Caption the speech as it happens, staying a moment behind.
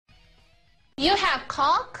You have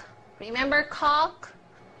Coke? Remember Coke?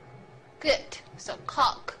 Good. So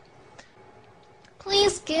Coke.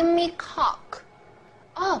 Please give me Coke.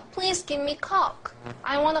 Oh, please give me Coke.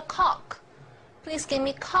 I want a Coke. Please give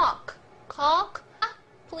me Coke. Coke?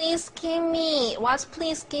 Please give me. What's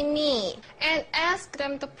please give me? And ask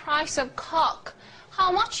them the price of Coke.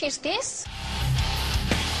 How much is this?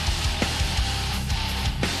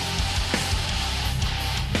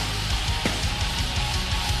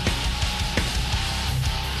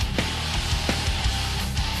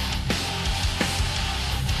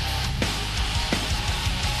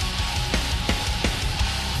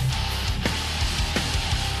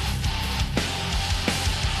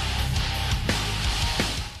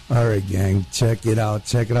 All right, gang, check it out.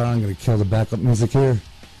 Check it out. I'm going to kill the backup music here.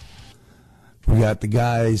 We got the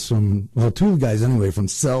guys from, well, two guys anyway, from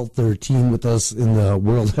Cell 13 with us in the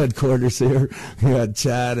world headquarters here. We got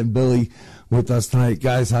Chad and Billy with us tonight.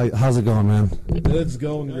 Guys, how's it going, man? It's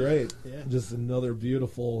going great. Yeah. Just another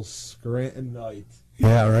beautiful Scranton night.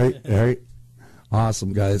 Yeah, right, right.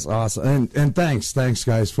 Awesome, guys, awesome. And thanks,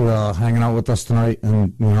 guys, for hanging out with us tonight.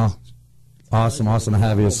 And, you know, awesome to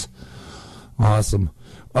have you. Awesome.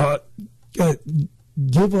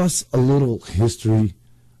 Give us a little history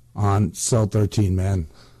on Cell 13, man.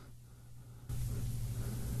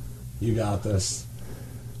 You got this.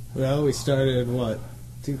 Well, we started in what,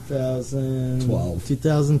 2012.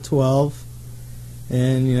 2012,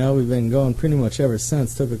 and you know we've been going pretty much ever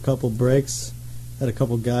since. Took a couple breaks, had a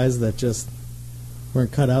couple guys that just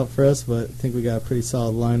weren't cut out for us, but I think we got a pretty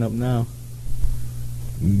solid lineup now.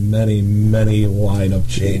 Many lineup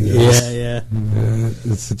changes. Yeah.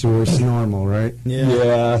 The situation normal, right?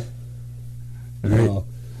 Yeah. Right. Yeah.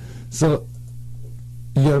 So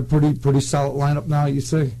you got a pretty solid lineup now, you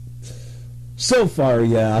say? So far,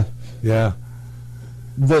 yeah. Yeah.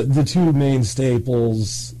 The two main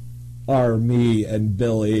staples are me and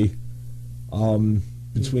Billy.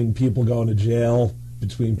 Between people going to jail,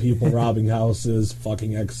 between people robbing houses,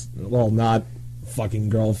 not fucking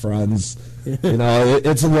girlfriends. You know,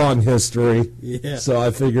 it's a long history. Yeah. So I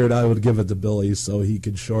figured I would give it to Billy so he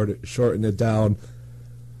could shorten it down.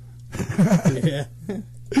 Yeah.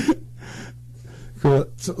 Cool.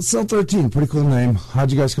 So, Cell 13, pretty cool name.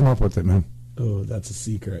 How'd you guys come up with it, man? Oh, that's a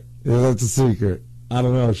secret. Yeah, that's a secret. I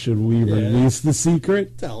don't know. Should we release the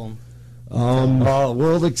secret? Tell them.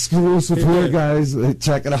 World exclusive here, guys.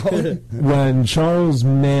 Check it out. When Charles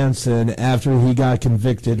Manson, after he got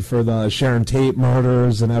convicted for the Sharon Tate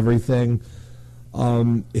murders and everything,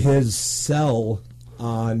 his cell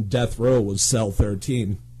on death row was Cell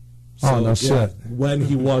 13. So, no shit. When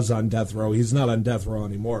he was on death row, he's not on death row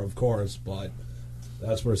anymore, of course, but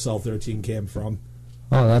that's where Cell 13 came from.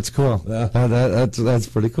 Oh, that's cool. Yeah. That's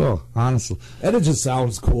pretty cool, honestly. And it just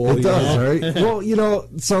sounds cool. It does, right? Well, you know,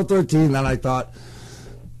 Cell 13, then I thought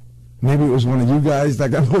maybe it was one of you guys that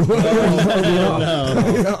got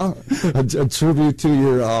a tribute to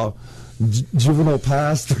your juvenile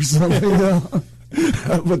past or something. You know?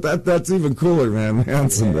 But that's even cooler, man.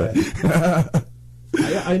 Handsome. Yeah.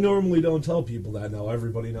 I normally don't tell people that now.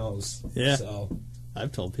 Everybody knows. Yeah. So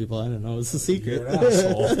I've told people I don't know. It's a secret. You're an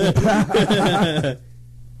asshole.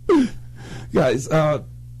 Guys,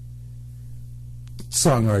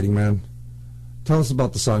 songwriting, man. Tell us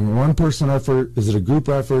about the song. One person effort? Is it a group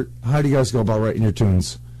effort? How do you guys go about writing your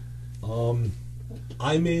tunes?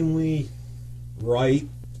 I mainly write,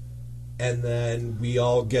 and then we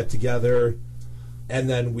all get together, and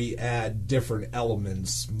then we add different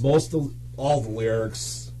elements. All the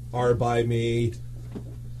lyrics are by me.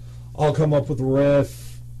 I'll come up with a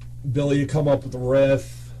riff. Billy come up with a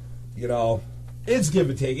riff. You know, it's give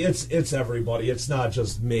and take. It's everybody. It's not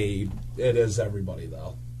just me. It is everybody,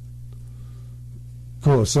 though.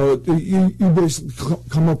 Cool. So you basically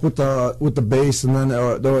come up with the bass, and then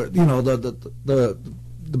the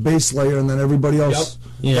bass layer, and then everybody else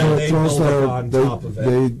throws on top of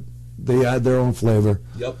it. They add their own flavor.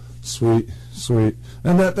 Yep. Sweet,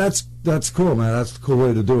 and that's cool, man. That's the cool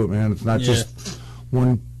way to do it, man. It's not just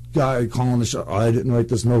one guy calling the shot. Oh, I didn't write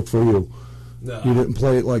this note for you. No. You didn't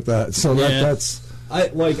play it like that. So that's. I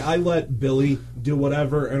let Billy do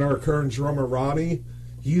whatever, and our current drummer Ronnie,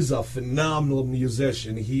 he's a phenomenal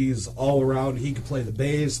musician. He's all around. He can play the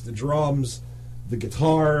bass, the drums, the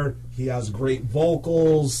guitar. He has great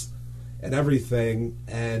vocals and everything.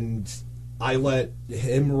 And I let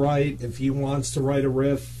him write. If he wants to write a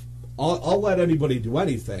riff, I'll let anybody do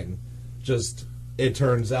anything. Just it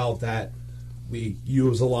turns out that we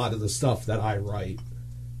use a lot of the stuff that I write.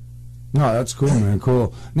 No, that's cool, man.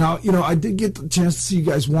 Cool. Now, you know, I did get the chance to see you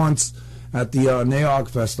guys once at the NAOG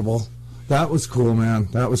Festival. That was cool, man.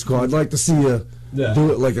 That was cool. I'd like to see you Yeah.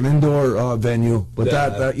 do it like an indoor venue. But Yeah.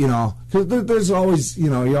 that you know, because there's always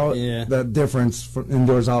Yeah. that difference for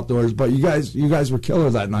indoors outdoors. But you guys were killer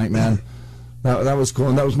that night, man. That was cool,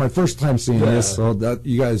 and that was my first time seeing Yeah. this. So that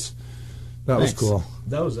was Thanks. cool.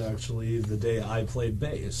 That was actually the day I played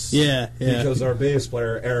bass. Yeah, yeah. Because our bass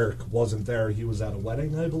player, Eric, wasn't there. He was at a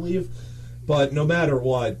wedding, I believe. But no matter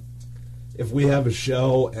what, if we have a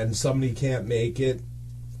show and somebody can't make it,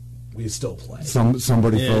 we still play.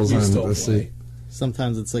 Somebody Yeah, fills we in. still Let's play. see.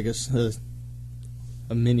 Sometimes it's like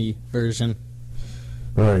a mini version.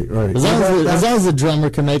 Right. As long as the drummer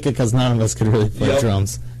can make it, because none of us could really play Yep.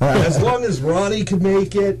 drums. As long as Ronnie can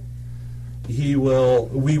make it, we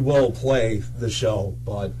will play the show.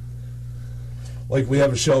 But like we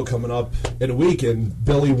have a show coming up in a week, and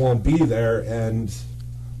Billy won't be there, and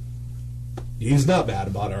he's not mad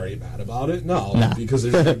about it. Are you mad about it? No, No. because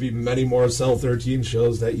there's going to be many more Cell 13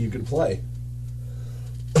 shows that you could play.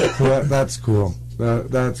 That's cool.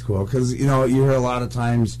 That's cool because you hear a lot of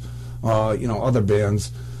times, other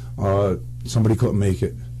bands, somebody couldn't make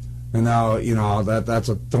it, and now that's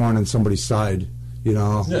a thorn in somebody's side. Like,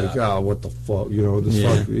 Yeah. what the fuck?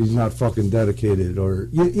 Yeah. He's not fucking dedicated, or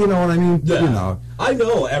you know what I mean? Yeah. I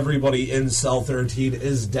know everybody in Cell 13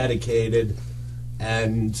 is dedicated,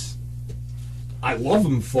 and I love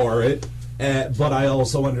them for it. But I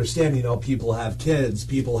also understand, people have kids,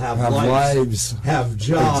 people have lives. have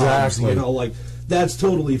jobs, Exactly. like that's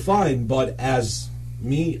totally fine. But as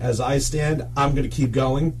I stand, I'm going to keep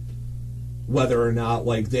going, whether or not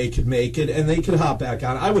like they could make it, and they could hop back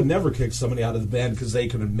on. I would never kick somebody out of the band because they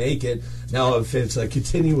couldn't make it. Now, if it's a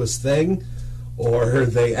continuous thing, or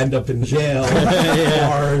they end up in jail,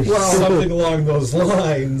 or something along those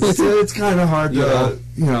lines. It's kind of hard to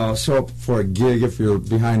Yeah. show up for a gig if you're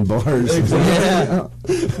behind bars. Exactly.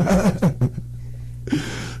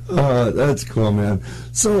 That's cool, man.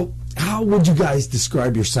 So, how would you guys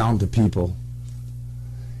describe your sound to people?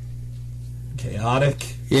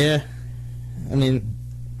 Chaotic, Yeah. I mean,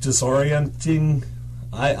 disorienting.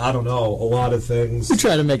 I don't know, a lot of things. we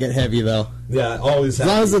try to make it heavy, though. Yeah, always As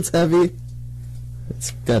long have. as it's heavy,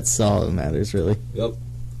 that's all that matters, really. Yep.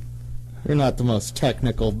 We're not the most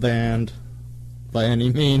technical band by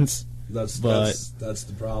any means. That's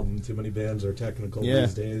the problem. Too many bands are technical Yeah.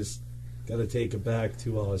 these days. Got to take it back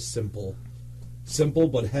to simple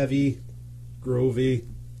but heavy, groovy.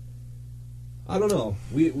 I don't know.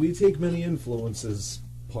 We take many influences: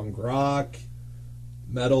 punk rock,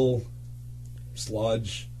 metal,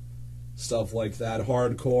 sludge, stuff like that,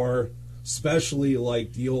 hardcore. Especially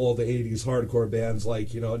like the old '80s hardcore bands,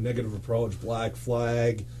 like Negative Approach, Black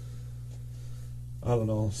Flag. I don't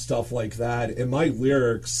know, stuff like that. In my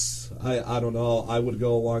lyrics, I don't know, I would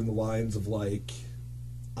go along the lines of like,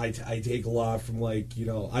 I take a lot from like,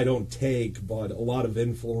 I don't take, but a lot of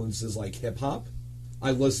influences like hip hop.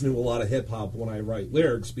 I listen to a lot of hip hop when I write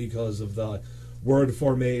lyrics because of the word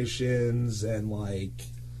formations and like,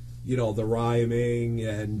 the rhyming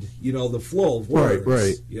and, the flow of words.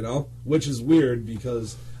 Right. Which is weird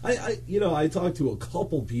because I talked to a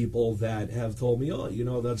couple people that have told me, oh,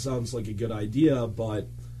 that sounds like a good idea, but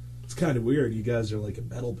it's kind of weird. You guys are like a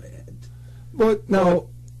metal band. But now,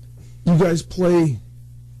 you guys play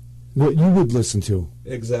what you would listen to,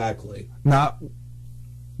 Exactly. not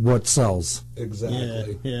what sells.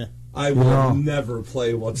 Exactly. Yeah. I will never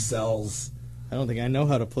play what sells. I don't think I know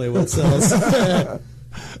how to play what sells.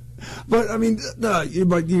 But I mean, but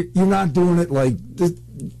you're not doing it like this.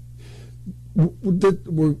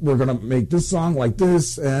 We're gonna make this song like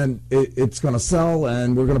this, and it's gonna sell,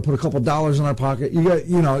 and we're gonna put a couple dollars in our pocket. You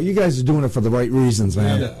guys are doing it for the right reasons,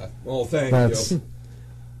 man. Yeah. Well, thank you.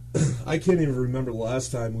 I can't even remember the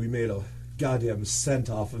last time we made a goddamn cent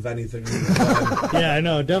off of anything we've done. Yeah, I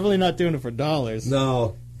know. Definitely not doing it for dollars.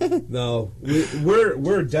 No.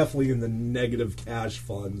 We're definitely in the negative cash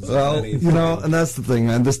funds. Well, if anything. and that's the thing,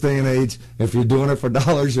 man. This day and age, if you're doing it for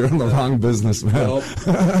dollars, you're in the wrong business, man.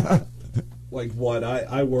 Nope. Like what?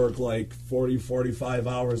 I work like 40, 45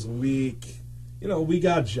 hours a week. We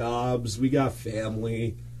got jobs, we got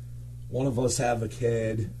family. One of us have a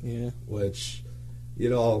kid. Yeah. Which,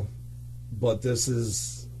 but this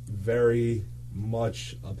is very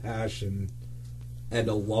much a passion and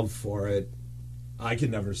a love for it. I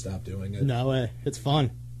can never stop doing it. No way. It's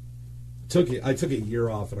fun. I took a year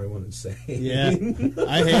off and I went insane. Yeah.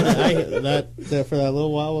 I hated that for that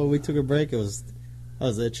little while when we took a break. I was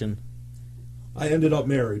itching. I ended up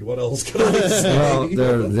married. What else can I say?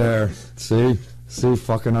 Well, there. See,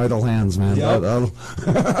 fucking idle hands, man.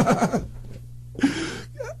 Yep.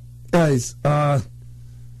 Guys,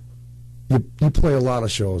 you play a lot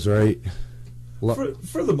of shows, right?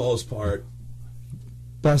 For the most part.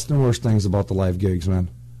 best and worst things about the live gigs, man?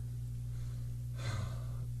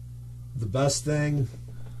 The best thing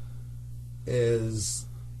is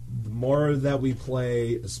the more that we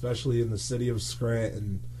play, especially in the city of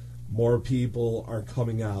Scranton, more people are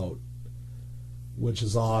coming out, which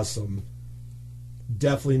is awesome.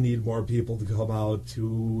 Definitely need more people to come out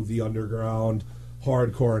to the underground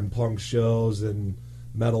hardcore and punk shows and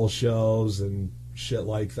metal shows and shit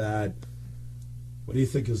like that. What do you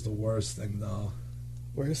think is the worst thing, though?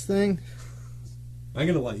 Worst thing? I'm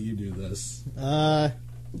going to let you do this.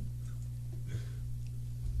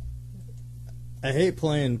 I hate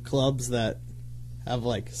playing clubs that have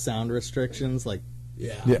like sound restrictions. Like,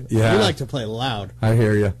 Yeah. Yeah. we like to play loud, I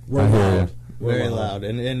hear you. We're I hear loud. you. We're very loud,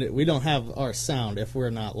 and we don't have our sound if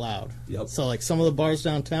we're not loud. Yep. So like some of the bars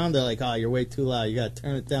downtown, they're like, "Oh, you're way too loud. You got to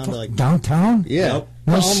turn it down to like Downtown? yeah, Yep.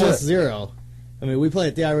 No almost shit. zero." I mean, we play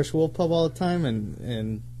at the Irish Wolf Pub all the time,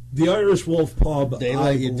 and The Irish Wolf Pub, they I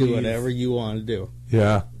let you do believe, whatever you want to do.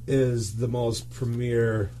 Yeah. is the most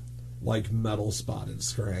premier, like, metal spot in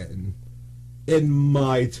Scranton. In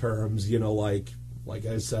my terms, you know, like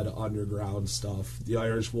I said, underground stuff. The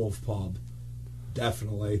Irish Wolf Pub,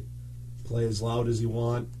 definitely. Play as loud as you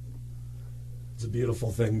want. It's a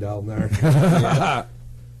beautiful thing down there.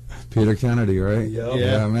 Peter Kennedy, right? Yep.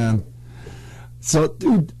 Yeah, man. So,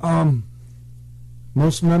 dude,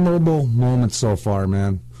 most memorable moment so far,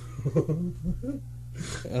 man.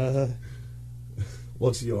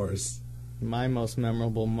 What's yours? My most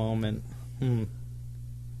memorable moment.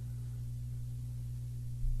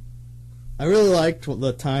 I really liked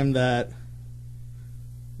the time that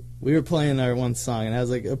we were playing our one song, and it has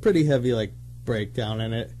like a pretty heavy like breakdown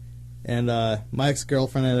in it. And my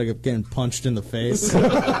ex-girlfriend ended up getting punched in the face.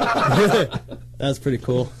 That's pretty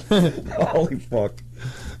cool. Holy fuck.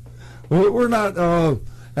 We're not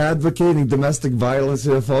advocating domestic violence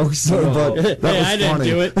here, folks, but that Hey, was I didn't funny.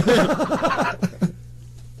 do it.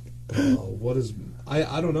 What is...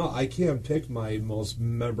 I don't know. I can't pick my most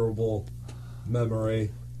memorable memory.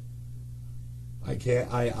 I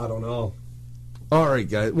can't... I don't know. All right,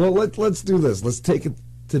 guys. Well, let's do this. Let's take it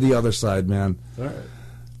to the other side, man. All right.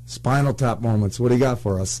 Spinal Tap moments. What do you got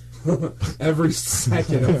for us? Every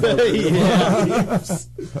second of it.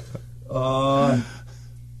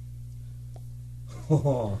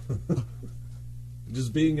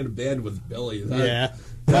 Just being in a band with Billy. Yeah.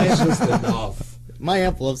 That's just enough. My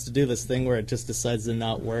amp loves to do this thing where it just decides to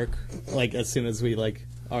not work, like as soon as we like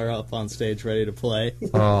are up on stage ready to play.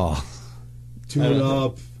 Oh, Tune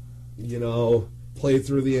up, you know, play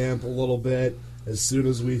through the amp a little bit. As soon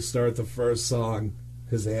as we start the first song,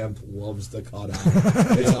 his amp loves to cut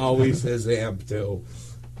out. It's always his amp, too.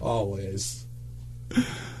 Always.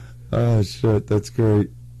 oh shit, that's great.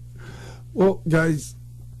 Well, guys,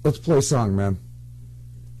 let's play a song, man.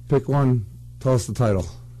 Pick one. Tell us the title.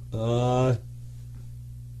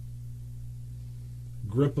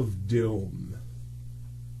 Grip of Doom,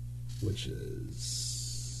 which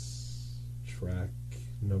is track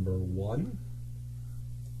number 1.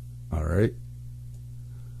 All right.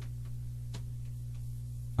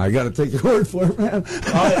 I got to take your word for it, man.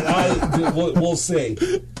 We'll see.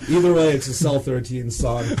 Either way, it's a Cell 13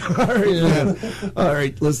 song. All right, man. All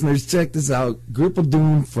right, listeners, check this out. Grip of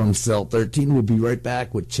Doom from Cell 13. We'll be right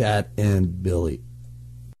back with Chad and Billy.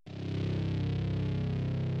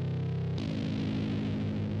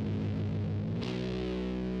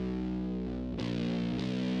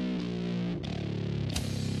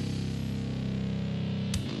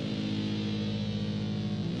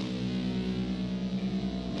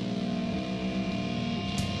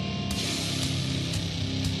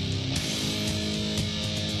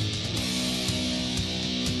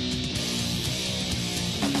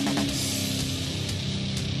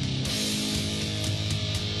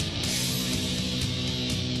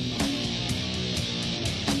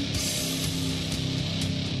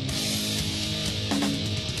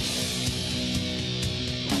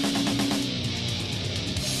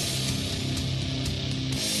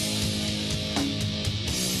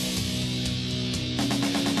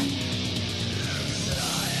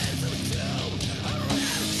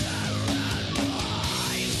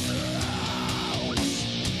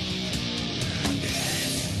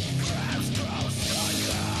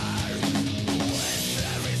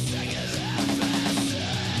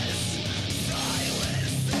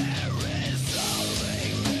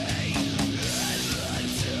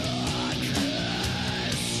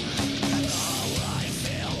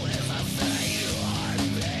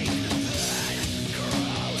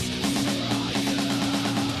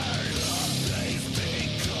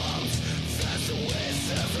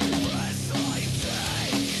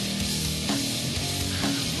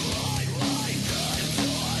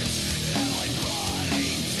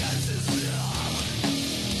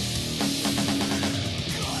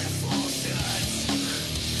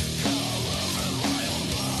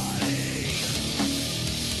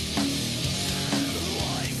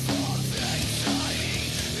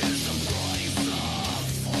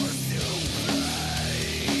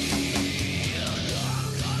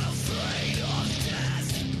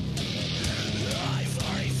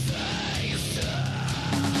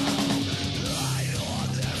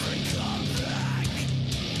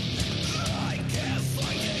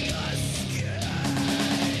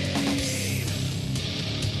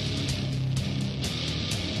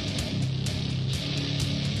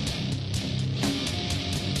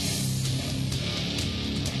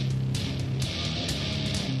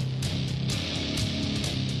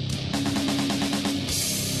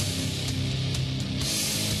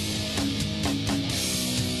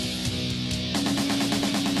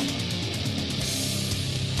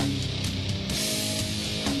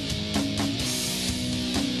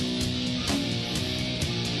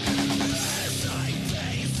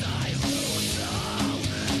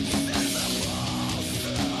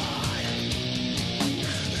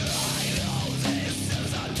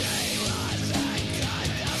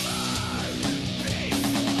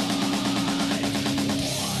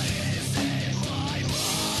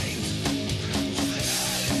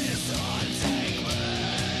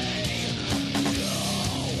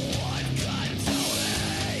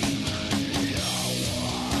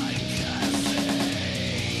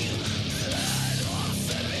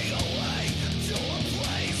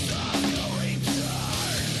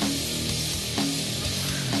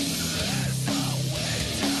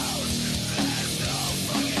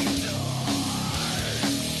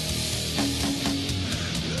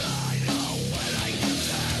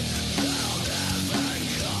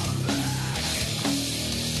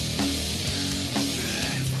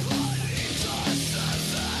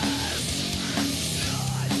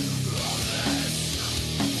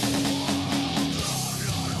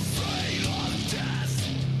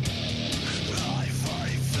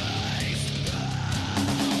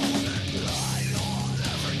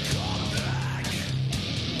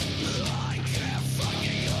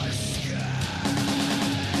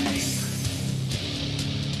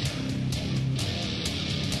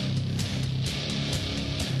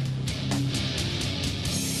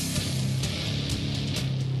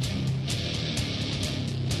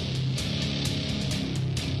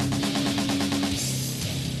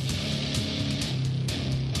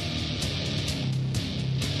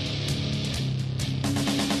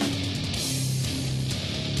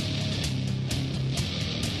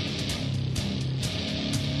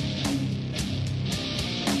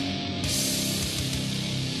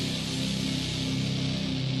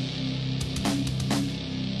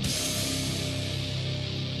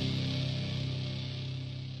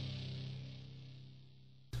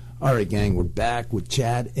 All right, gang, we're back with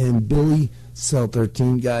Chad and Billy. Cell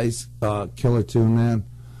 13, guys. Killer tune, man.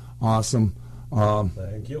 Awesome.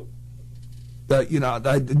 Thank you. I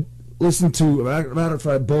did listen to, matter of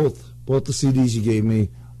fact, both the CDs you gave me.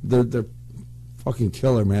 They're fucking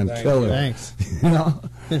killer, man. Thank Killer. you. Thanks. You know?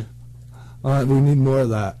 We need more of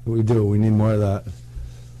that. We do. We need more of that.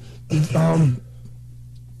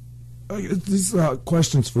 These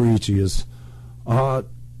questions for each of you.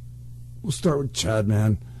 We'll start with Chad,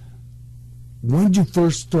 man. When did you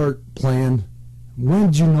first start playing? When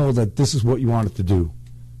did you know that this is what you wanted to do?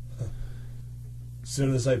 As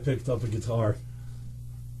soon as I picked up a guitar.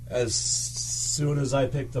 As soon as I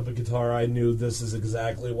picked up a guitar, I knew this is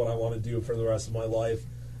exactly what I want to do for the rest of my life.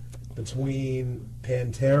 Between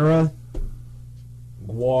Pantera,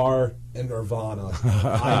 Gwar, and Nirvana,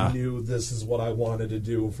 I knew this is what I wanted to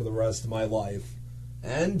do for the rest of my life.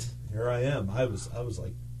 And here I am. I was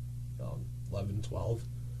like 11, 12.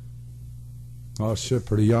 Oh, shit,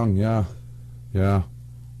 pretty young, yeah. Yeah.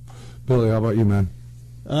 Billy, how about you, man?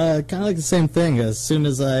 Kind of like the same thing. As soon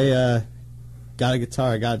as I got a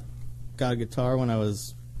guitar, I got a guitar when I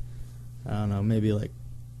was, I don't know, maybe like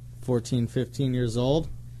 14, 15 years old.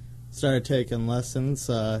 Started taking lessons.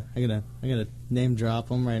 I'm gonna name drop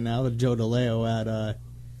him right now. Joe DeLeo at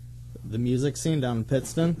the music scene down in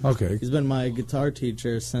Pittston. Okay. He's been my guitar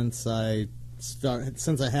teacher since I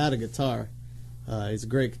had a guitar. He's a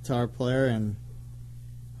great guitar player, and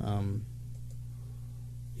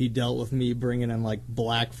he dealt with me bringing in like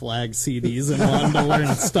Black Flag CDs and wanting to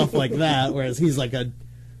learn stuff like that. Whereas he's like a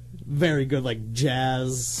very good like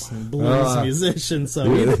jazz and blues musician, so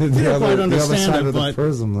he didn't quite understand it, but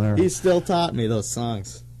there. he still taught me those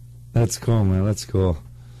songs. That's cool, man. That's cool.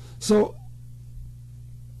 So,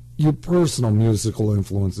 your personal musical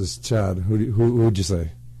influences, Chad. Who would you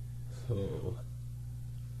say? Oh.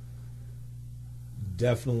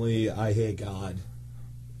 Definitely, I Hate God.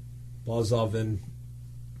 Buzz Oven.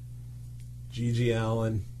 G.G.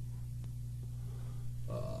 Allen.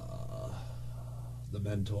 The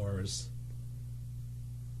Mentors.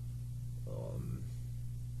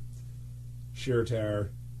 Sheer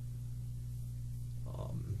Terror.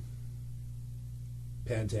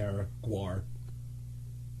 Pantera. Gwar.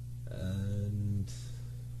 And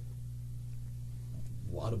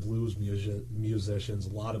a lot of blues musicians.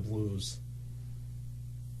 A lot of blues.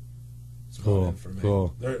 It's Cool, it for me.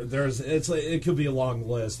 cool. It could be a long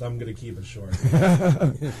list. I'm gonna keep it short.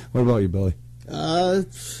 What about you, Billy?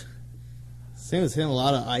 Same as him. A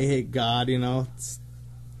lot of I Hate God, you know.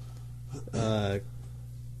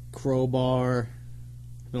 Crowbar.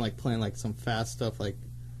 Been like playing like some fast stuff, like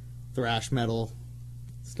thrash metal,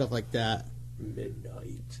 stuff like that.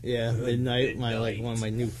 Midnight. Yeah, Midnight. One of my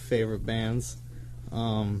new favorite bands.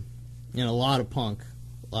 And a lot of punk,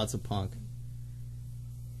 lots of punk.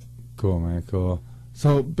 Cool, man. Cool.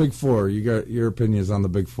 So, Big Four. You got your opinions on the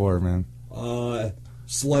Big Four, man?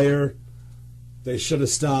 Slayer. They should have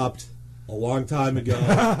stopped a long time ago.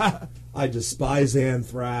 I despise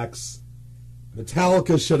Anthrax.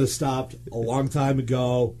 Metallica should have stopped a long time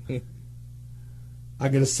ago. I'm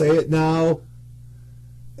going to say it now.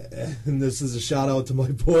 And this is a shout out to my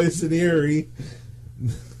boys in Erie.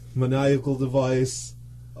 Maniacal Device.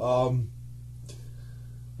 What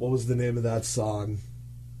was the name of that song?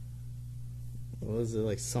 What was it,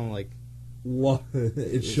 like something like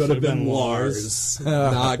It should have been Lars,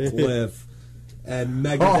 not Cliff. And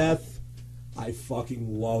Megadeth. I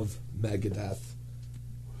fucking love Megadeth.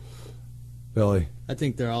 Billy. I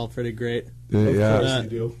think they're all pretty great. Of Yeah. course you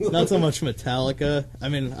do. Not so much Metallica. I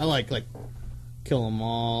mean, I like Kill 'Em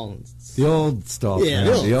All. And The old stuff, Yeah,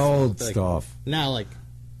 man. The old old like- stuff. now, I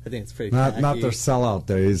think it's pretty Not tacky. their sellout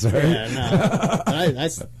days, right? Yeah, no. But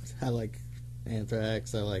I like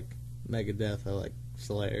Anthrax. I like Megadeth. I like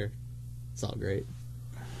Slayer. It's all great.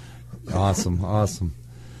 Awesome, awesome.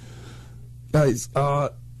 Guys,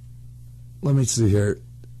 let me see here.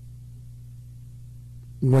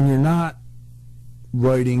 When you're not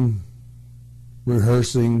writing,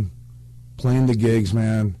 rehearsing, playing the gigs,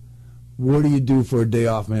 man, what do you do for a day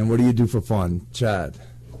off, man? What do you do for fun? Chad?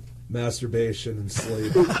 Masturbation and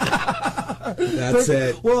sleep. That's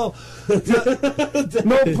it. Well,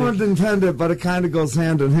 no pun intended, but it kind of goes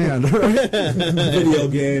hand in hand, right? Video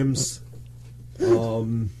games. A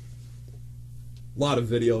lot of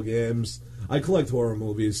video games. I collect horror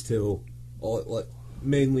movies too.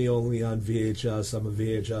 Mainly only on VHS. I'm a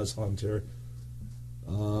VHS hunter.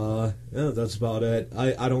 Yeah, that's about it.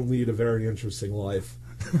 I don't lead a very interesting life.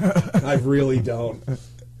 I really don't.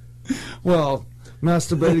 Well,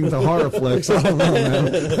 masturbating to horror flicks. I don't know,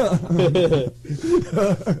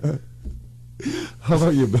 man. How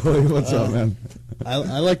about you, Billy? What's up, man?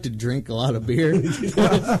 I like to drink a lot of beer.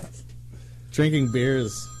 Drinking beer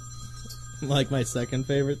is like my second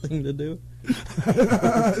favorite thing to do.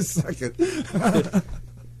 Second.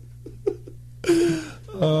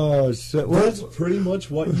 Oh shit! That's pretty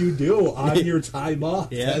much what you do on your time off.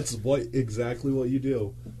 Yeah. That's exactly what you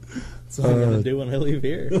do. That's what I'm gonna do when I leave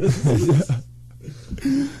here.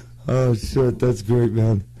 Oh shit! That's great,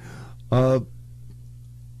 man.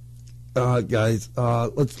 Guys,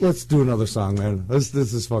 let's do another song, man. This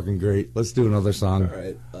is fucking great. Let's do another song. All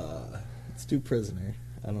right. Let's do Prisoner.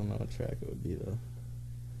 I don't know what track it would be though.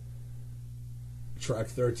 Track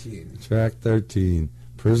 13. Track 13,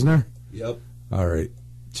 Prisoner. Yep. All right,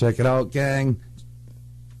 check it out, gang.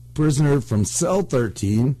 Prisoner from Cell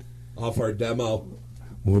 13. Off our demo.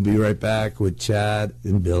 We'll be right back with Chad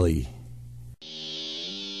and Billy.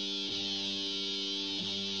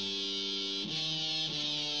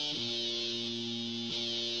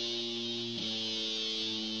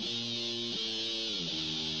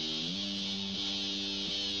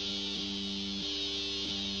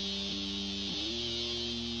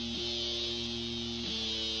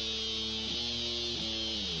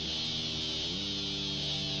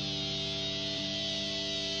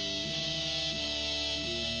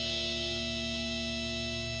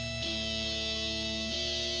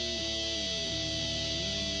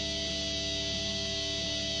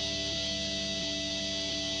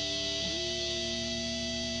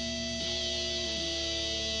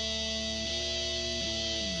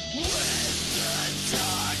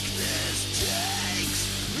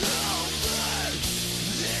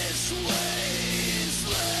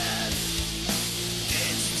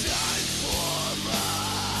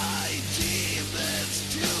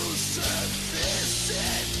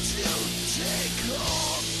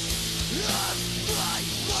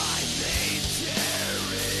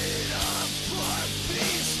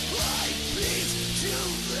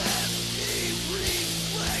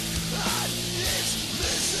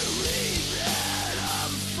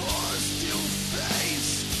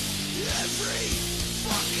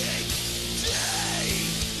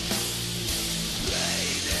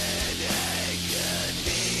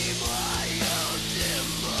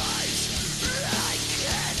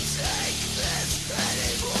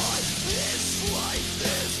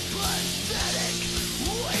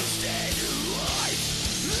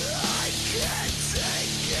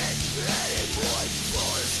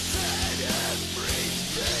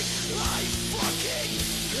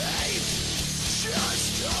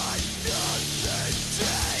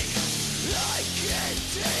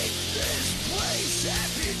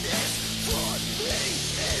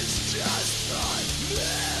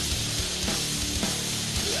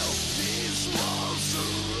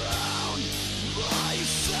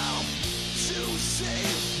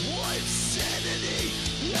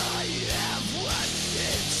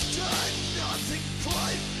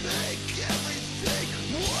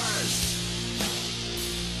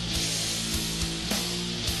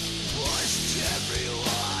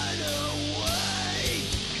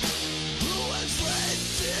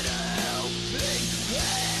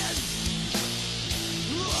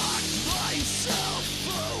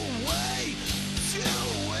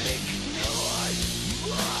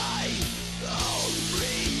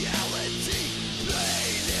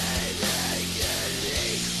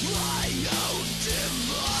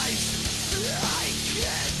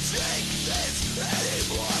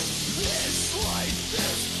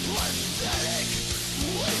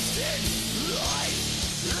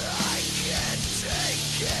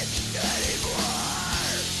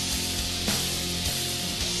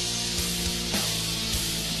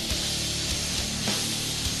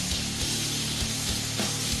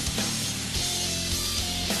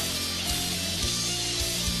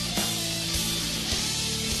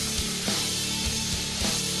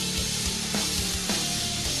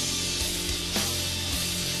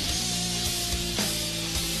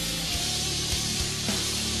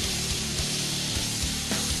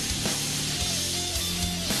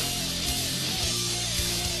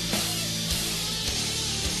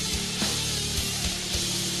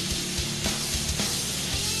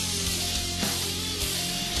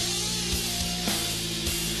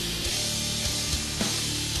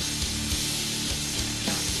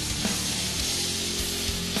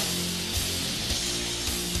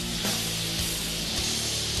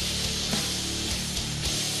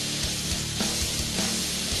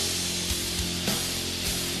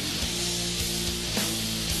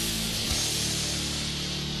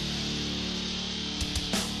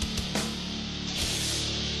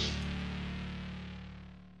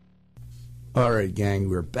 All right, gang,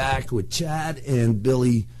 we're back with Chad and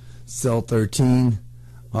Billy, Cell 13.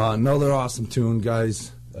 Another awesome tune,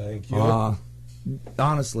 guys. Thank you.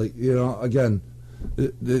 Honestly, you know, again,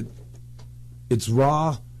 it's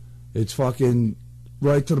raw. It's fucking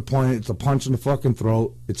right to the point. It's a punch in the fucking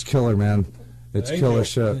throat. It's killer, man. It's Thank killer you.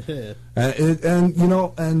 shit. And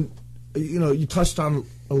you know, you touched on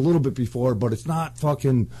a little bit before, but it's not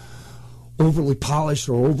fucking overly polished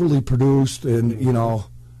or overly produced, and you know,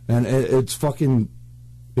 and it's fucking,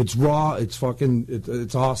 it's raw. It's fucking,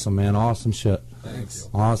 it's awesome, man. Awesome shit. Thanks.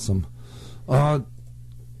 Awesome. You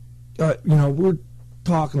know, we're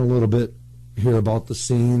talking a little bit here about the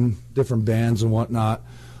scene, different bands and whatnot.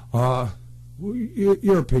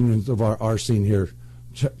 Your opinions of our scene here,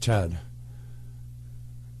 Chad?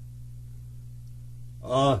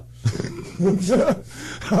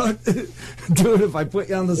 Dude, if I put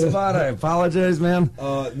you on the spot, I apologize, man.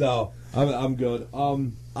 No, I'm good.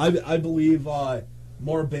 I believe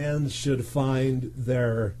more bands should find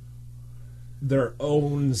their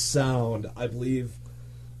own sound. I believe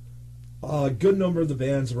a good number of the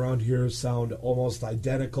bands around here sound almost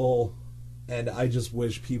identical, and I just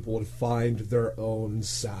wish people would find their own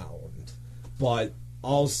sound. But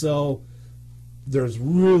also, there's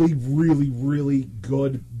really, really, really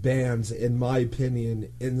good bands, in my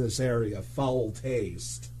opinion, in this area. Foul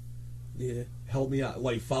Taste. Yeah. Help me out.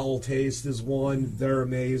 Like, Foul Taste is one. They're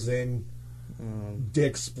amazing.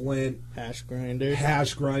 Dick Splint. Hash Grinder.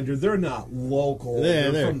 Hash Grinder. They're not local. Yeah,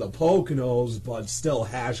 they're they're from the Poconos, but still,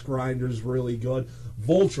 Hash Grinder's really good.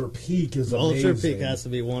 Vulture Peak is amazing. Vulture Peak has to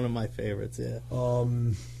be one of my favorites, yeah.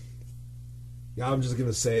 Yeah, I'm just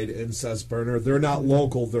gonna say it, Incest Burner. They're not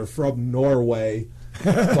local. They're from Norway.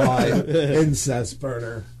 But Incest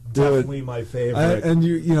Burner, definitely my favorite. And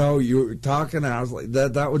you were talking, and I was like,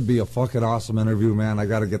 that would be a fucking awesome interview, man. I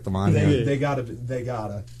got to get them on here. They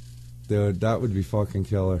gotta. Dude, that would be fucking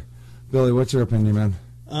killer. Billy, what's your opinion, man?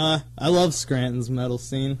 I love Scranton's metal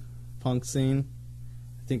scene, punk scene.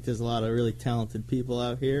 I think there's a lot of really talented people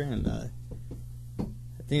out here, and I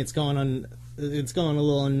think it's going a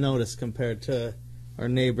little unnoticed compared to our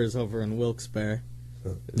neighbors over in Wilkes-Barre.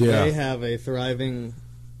 Yeah. They have a thriving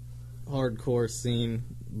hardcore scene,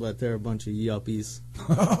 but they're a bunch of yuppies.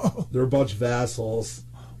 They're a bunch of assholes.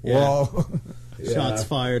 Yeah. Whoa. Yeah. Shots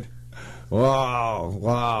fired.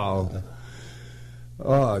 Wow.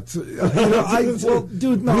 Oh,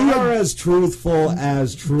 dude, no, We are as truthful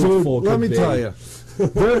as truthful dude, let could me be. tell you,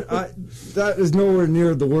 that is nowhere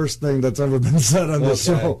near the worst thing that's ever been said on this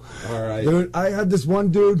show. All right. Dude, I had this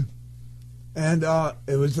one dude, and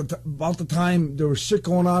it was about the time there was shit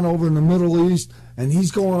going on over in the Middle East, and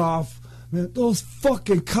he's going off, man, those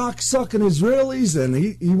fucking cocksucking Israelis, and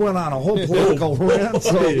he went on a whole political rant.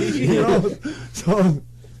 So, you know, so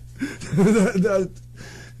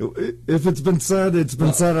if it's been said, it's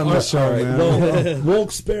been said on the show, all right. man. Well,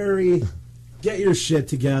 Wilkes-Barre, get your shit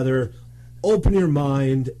together, open your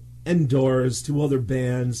mind and doors to other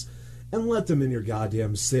bands, and let them in your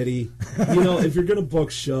goddamn city. You know, if you're gonna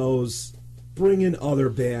book shows, bring in other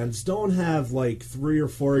bands. Don't have like 3 or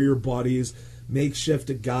 4 of your buddies makeshift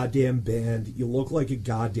a goddamn band. You look like a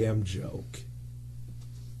goddamn joke.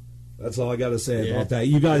 That's all I gotta say about that.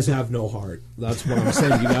 You guys have no heart. That's what I'm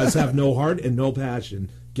saying. You guys have no heart and no passion.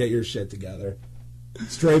 Get your shit together.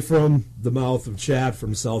 Straight from the mouth of Chad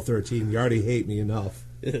from Cell 13. You already hate me enough.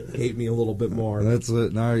 Hate me a little bit more. That's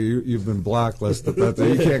it. Now you've been blacklisted. You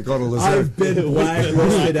can't go to Luzerne. I've been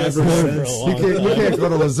blacklisted ever since. You can't go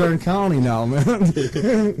to Luzerne County now,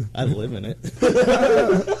 man. I live in it.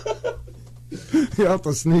 You have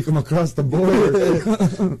to sneak them across the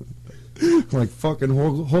border. Like fucking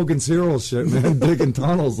Hogan's Heroes shit, man. Digging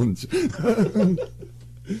tunnels and shit.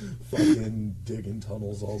 Fucking digging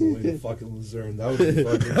tunnels all the way to fucking Luzerne. That would be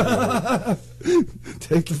fucking cool.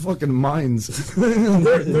 Take the fucking mines.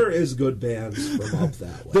 There is good bands from up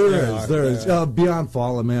that way. There is. Beyond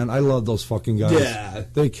Fallen, man. I love those fucking guys. Yeah.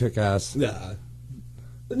 They kick ass. Yeah.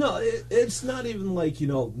 No, it's not even like, you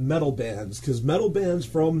know, metal bands, because metal bands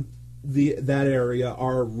from that area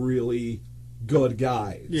are really good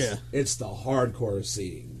guys. Yeah. It's the hardcore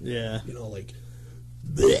scene. Yeah. You know, like,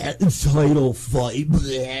 Title Fight.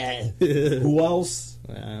 Who else?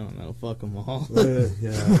 I don't know. Fuck them all.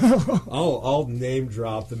 Yeah. I'll name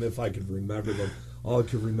drop them if I could remember them. All I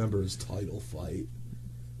could remember is Title Fight.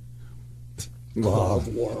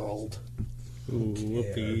 Cold World. Ooh,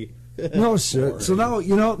 whoopee. No shit. So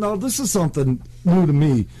now this is something new to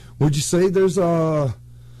me. Would you say there's a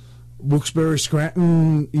Wilkes-Barre,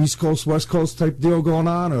 Scranton, East Coast, West Coast type deal going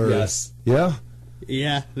on? Or Yes. Yeah?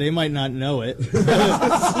 Yeah, they might not know it.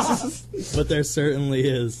 But there certainly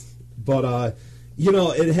is. But, you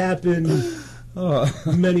know, it happened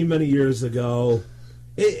many, many years ago.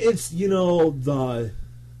 It's, you know,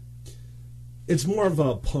 it's more of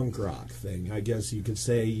a punk rock thing, I guess you could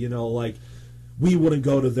say. You know, like, we wouldn't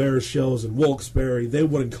go to their shows in Wilkes-Barre, they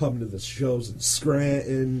wouldn't come to the shows in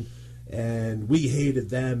Scranton, and we hated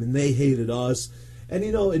them and they hated us. And,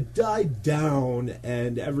 you know, it died down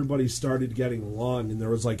and everybody started getting along, and there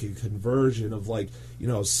was like a conversion of, like, you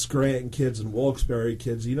know, Scranton kids and Wilkes-Barre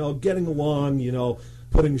kids, you know, getting along, you know,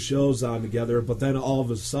 putting shows on together. But then all of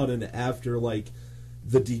a sudden, after, like,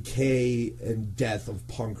 the decay and death of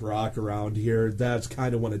punk rock around here, that's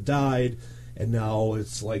kind of when it died. And now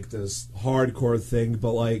it's like this hardcore thing.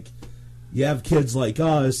 But, like, you have kids like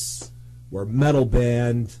us, we're a metal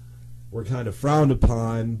band, we're kind of frowned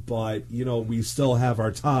upon, but, you know, we still have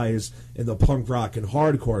our ties in the punk rock and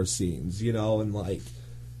hardcore scenes, you know, and, like,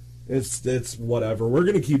 it's whatever. We're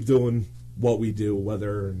going to keep doing what we do,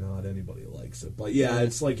 whether or not anybody likes it. But, yeah,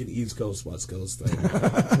 it's like an East Coast, West Coast thing.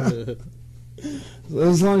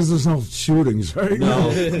 As long as there's no shootings, right?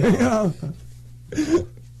 No. Yeah.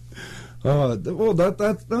 Well,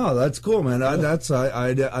 that's cool, man. I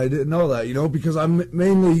didn't know that, you know, because I'm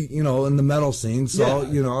mainly, you know, in the metal scene, so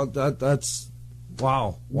Yeah. you know that's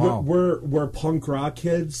wow. We're punk rock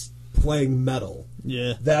kids playing metal.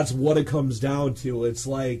 Yeah. That's what it comes down to. It's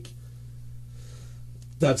like,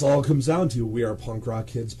 that's all it comes down to. We are punk rock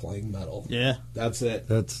kids playing metal. Yeah. That's it.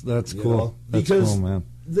 That's You cool. know? That's Because cool, man.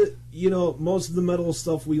 you know, most of the metal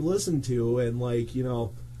stuff we listen to, and, like, you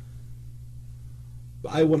know,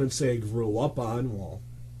 I wouldn't say I grew up on. Well,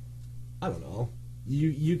 I don't know.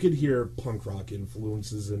 You could hear punk rock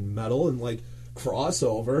influences in metal and, like,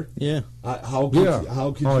 crossover. Yeah. How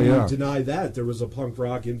could you yeah. deny that? There was a punk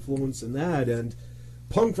rock influence in that, and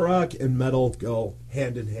punk rock and metal go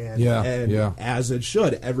hand in hand. Yeah, and yeah. as it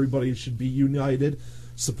should. Everybody should be united,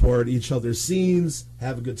 support each other's scenes,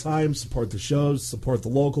 have a good time, support the shows, support the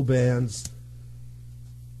local bands.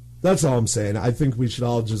 That's all I'm saying. I think we should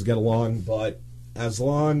all just get along, but as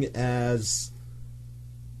long as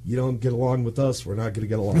you don't get along with us, we're not going to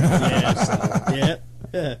get along. Yeah.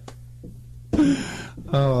 Yeah.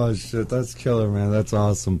 Oh shit, that's killer, man. That's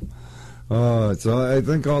awesome. So I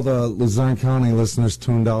think all the Luzerne County listeners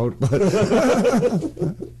tuned out, but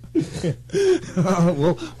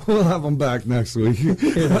we'll have them back next week,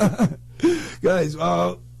 guys.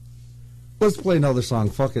 Let's play another song.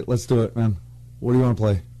 Fuck it, let's do it, man. What do you want to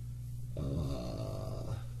play?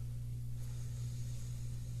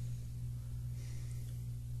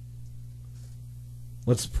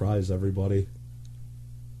 Let's surprise everybody.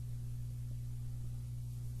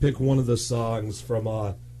 Pick one of the songs from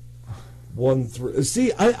 1 through.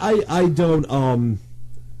 See, I don't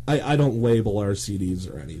I don't label our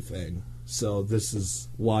CDs or anything. So this is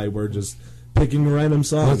why we're just picking a random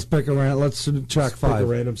song. Let's pick a random. Let's do track 5. Pick a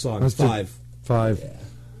random song. Let's do 5. 5. Yeah.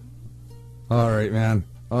 All right, man.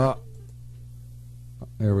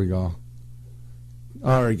 There we go.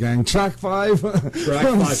 All right, gang. Track 5. Track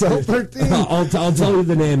from 5. Cell 13. I'll tell you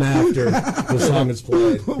the name after the song is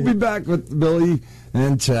played. We'll be back with Billy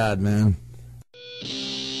and Chad, man.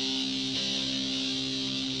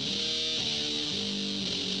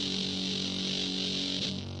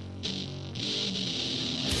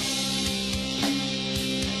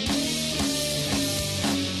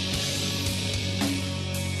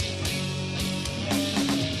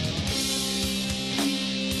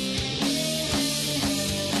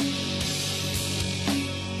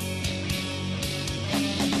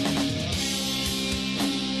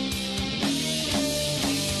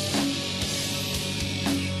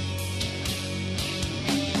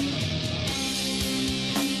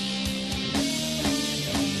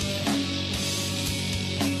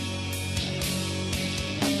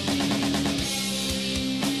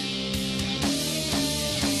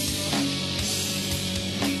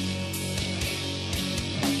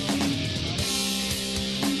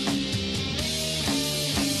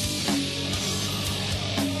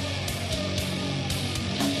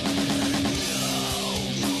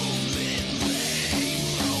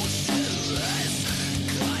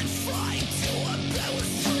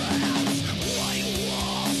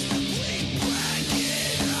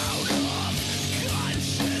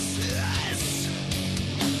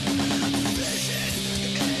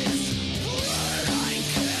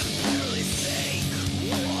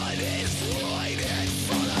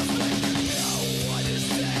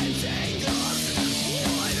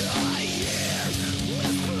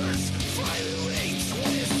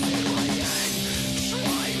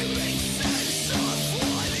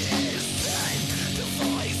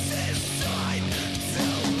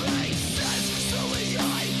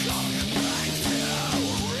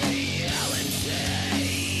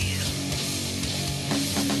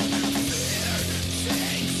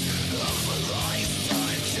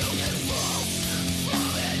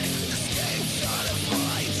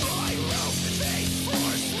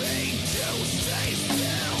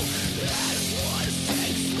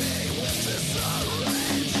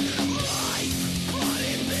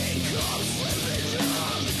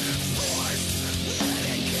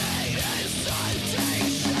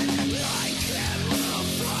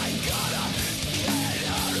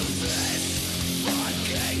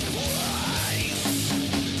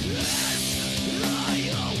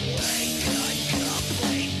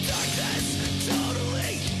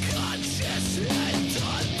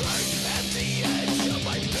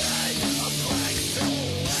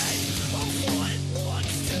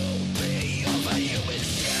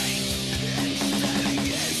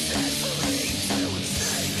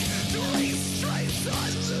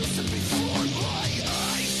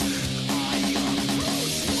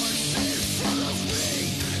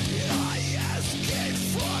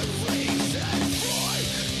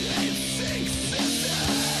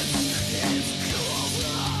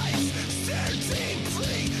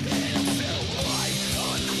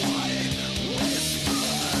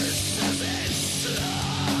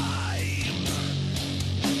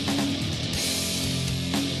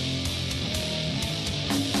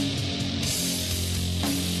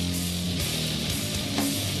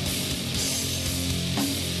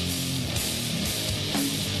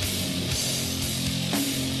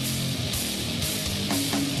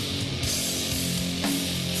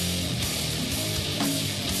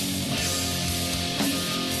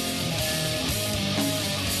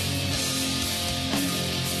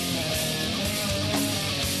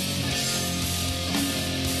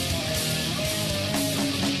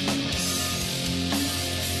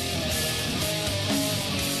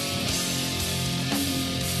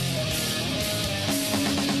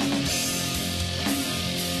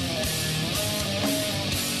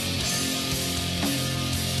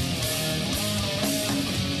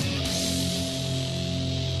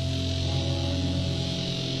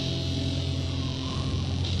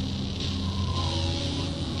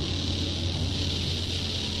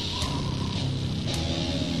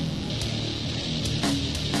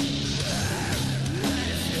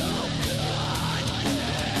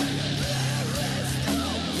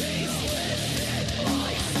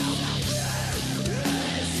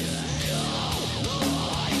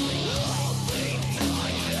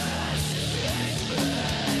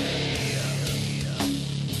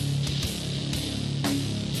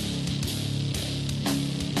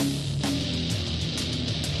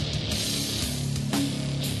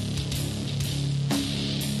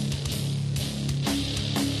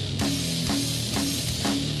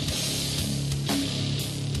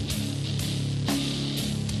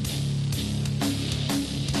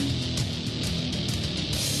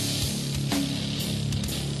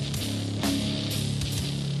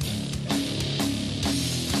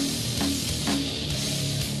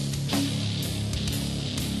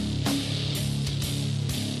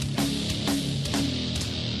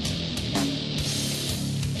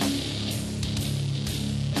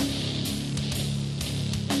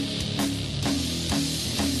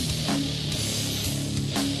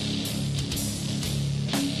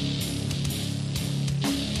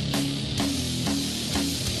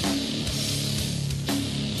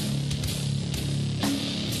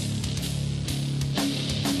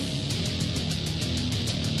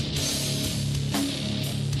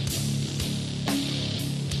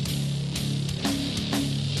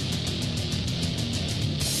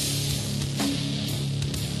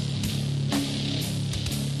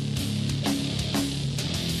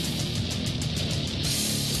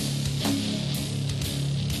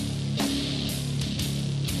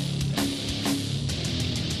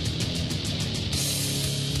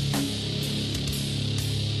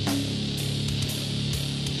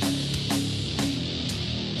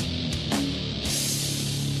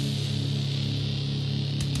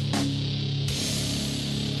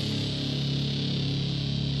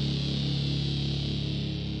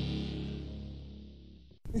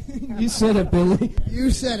 You said it, Billy. You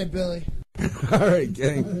said it, Billy. All right,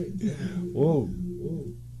 gang. Whoa.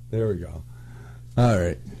 There we go. All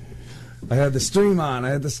right. I had the stream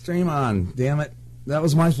on. Damn it. That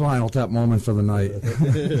was my Spinal Tap moment for the night.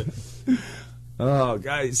 Oh,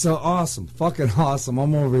 guys, so awesome. Fucking awesome.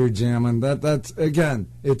 I'm over here jamming. That's again,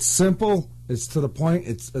 it's simple. It's to the point.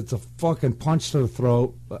 It's a fucking punch to the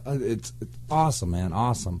throat. It's awesome, man.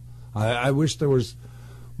 Awesome. I wish there was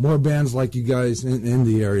more bands like you guys in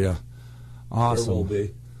the area. Awesome. There will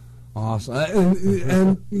be. Awesome.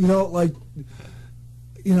 And you know, like,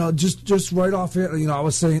 you know, just right off here, you know, I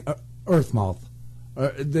was saying Earthmouth.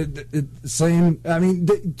 Same, I mean,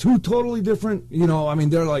 two totally different, you know, I mean,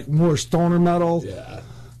 they're like more stoner metal. Yeah.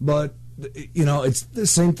 But, you know, it's the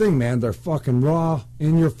same thing, man. They're fucking raw,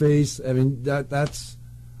 in your face. I mean, that's,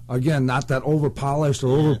 again, not that over-polished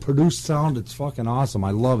or overproduced sound. It's fucking awesome.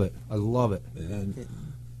 I love it. I love it. And,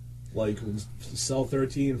 like, when Cell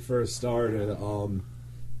 13 first started,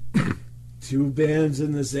 two bands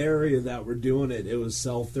in this area that were doing it. It was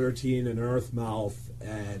Cell 13 and Earthmouth,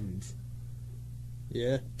 and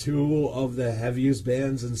Yeah. two of the heaviest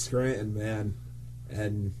bands in Scranton, man.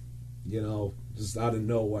 And, you know, just out of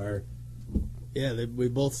nowhere. Yeah, we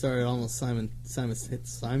both started almost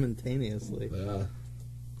simultaneously. Yeah.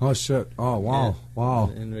 Oh, shit. Oh, wow. Yeah. Wow.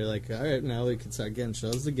 And we're like, all right, now we can start getting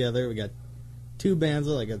shows together. We got two bands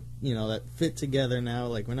that, like, you know, that fit together now.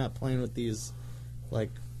 Like, we're not playing with these, like,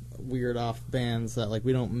 weird off bands that, like,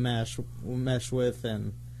 we don't mesh with,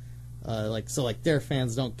 and like, so, like, their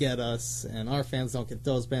fans don't get us and our fans don't get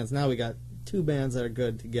those bands. Now we got two bands that are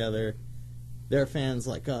good together. Their fans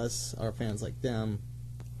like us, our fans like them,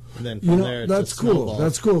 and then from You know, there it that's just cool. snowballs.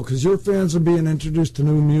 That's cool because your fans are being introduced to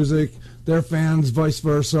new music. Their fans, vice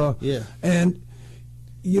versa. Yeah. And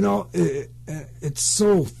you know, it's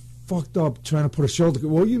so fucked up trying to put a show together.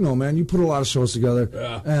 Well, you know, man, you put a lot of shows together,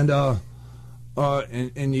 Yeah. and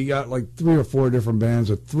you got like 3 or 4 different bands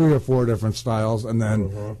with 3 or 4 different styles, and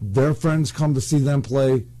then their friends come to see them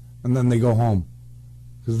play, and then they go home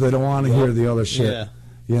because they don't want to hear the other shit. Yeah.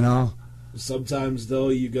 You know. Sometimes, though,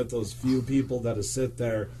 you get those few people that sit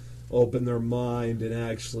there, open their mind, and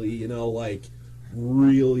actually, you know, like,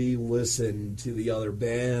 really listen to the other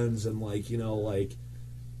bands and, like, you know, like,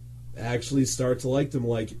 actually start to like them.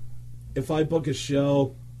 Like, if I book a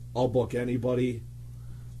show, I'll book anybody,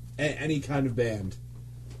 any kind of band.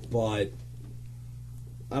 But,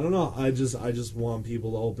 I don't know, I just want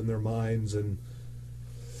people to open their minds and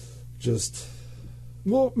just...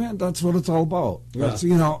 Well, man, that's what it's all about. That's, Yeah.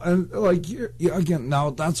 you know, and like again, now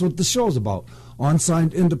that's what the show's about.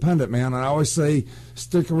 Unsigned independent, man. And I always say,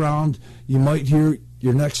 stick around. You might hear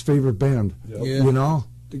your next favorite band. Yep. Yeah. You know,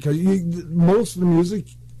 because most of the music,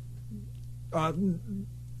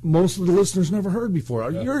 most of the listeners never heard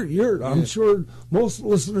before. Yeah. I'm sure most of the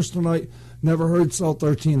listeners tonight never heard Cell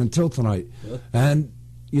 13 until tonight, and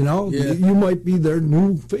you know, Yeah. you might be their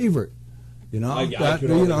new favorite. You know, I that, could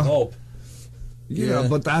you only know. hope. Yeah, Yeah.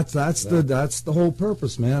 but that's the whole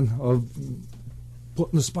purpose, man, of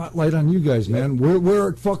putting the spotlight on you guys, man. Where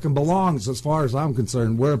it fucking belongs, as far as I'm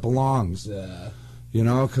concerned, where it belongs. Yeah. You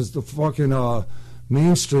know, because the fucking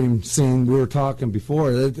mainstream scene we were talking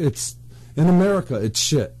before, it's in America, it's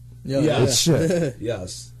shit. Yeah. It's shit.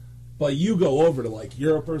 Yes. But you go over to, like,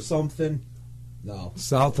 Europe or something, no.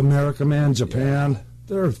 South America, man, Japan,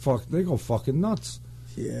 they go fucking nuts.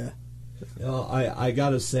 Yeah. You know, I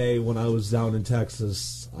gotta say, when I was down in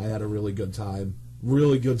Texas, I had a really good time.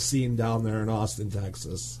 Really good scene down there in Austin,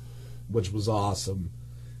 Texas, which was awesome.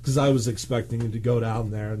 Because I was expecting to go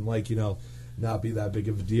down there and, like, you know, not be that big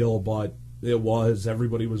of a deal, but it was.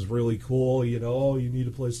 Everybody was really cool. You know, oh, you need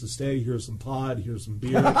a place to stay. Here's some pot. Here's some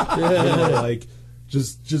beer. You know, like,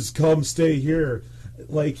 just come stay here.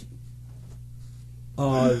 Like,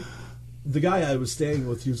 the guy I was staying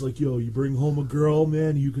with, he was like, yo, you bring home a girl,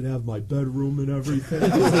 man, you can have my bedroom and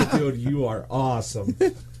everything. I was like, dude, you are awesome.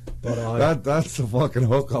 But That's the fucking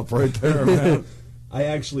hookup right there, man. I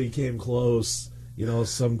actually came close. You know,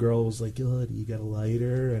 some girl was like, oh, do you got a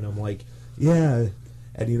lighter? And I'm like, yeah.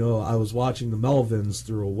 And, you know, I was watching the Melvins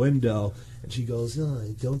through a window, and she goes,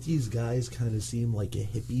 oh, don't these guys kind of seem like a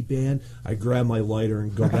hippie band? I grab my lighter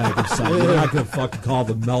and go back inside. You're not going to fucking call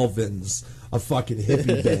the Melvins a fucking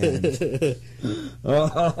hippie band.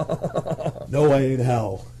 No way in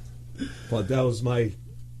hell. But that was my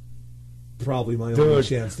probably my only Dude,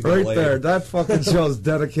 chance to get right laid. there, that fucking shows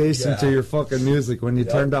dedication to Yeah. your fucking music when you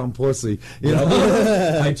Yep. turn down pussy. You Yep.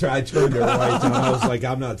 know? I turned it right down. I was like,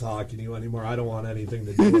 I'm not talking to you anymore. I don't want anything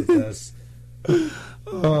to do with this.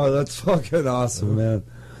 Oh, that's fucking awesome, man.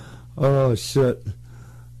 Oh, shit.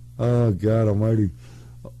 Oh, God almighty.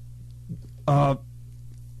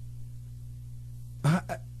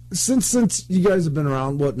 Since you guys have been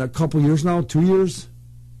around, what, in a couple years now? 2 years?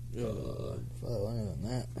 Probably longer than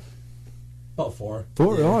that. About 4.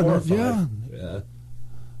 Four? Yeah, Oh, 4 or yeah. 5.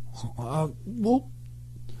 Yeah. Well,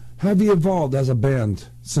 have you evolved as a band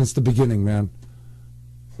since the beginning, man?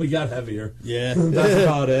 We got heavier. Yeah. That's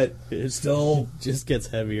about it. It Still, just gets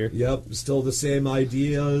heavier. yep, still the same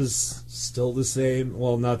ideas, still the same,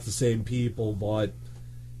 well, not the same people, but,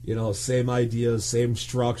 you know, same ideas, same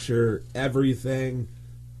structure, everything.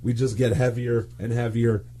 We just get heavier and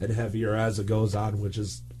heavier and heavier as it goes on, which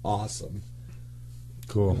is awesome.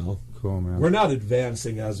 Cool. You know? Cool, man. We're not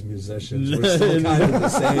advancing as musicians. We're still kind of the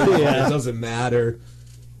same. Yeah. It doesn't matter.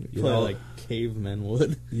 You Play know, like cavemen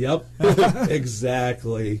would. yep,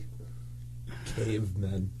 exactly.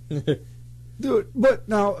 Cavemen. Dude, but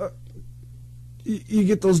now you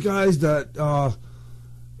get those guys that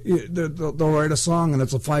they'll write a song and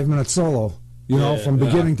it's a 5-minute solo, you know, Yeah, from yeah.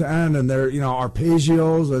 beginning to end, and they're, you know,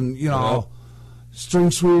 arpeggios and, you know, string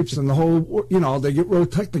sweeps and the whole, you know, they get real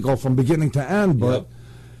technical from beginning to end, but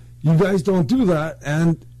you guys don't do that,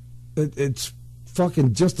 and it's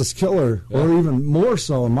fucking just as killer, or even more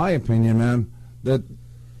so, in my opinion, man. That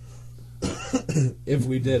If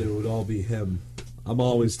we did, it would all be him. I'm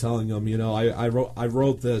always telling him, you know, I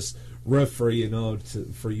wrote this riff for, you know,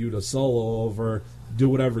 for you to solo over. Do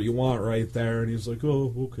whatever you want right there, and he's like,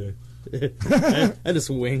 oh, okay. I just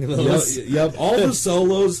wing Yep, those. yep. All the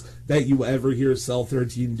solos that you ever hear Cell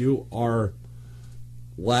 13 do are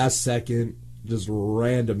last second, just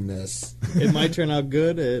randomness. It might turn out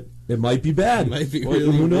good. It might be bad. It might be Well,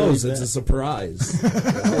 really, who knows? really It's a bad.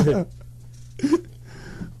 surprise.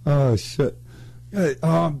 oh shit. Hey,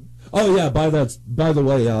 Oh yeah. By the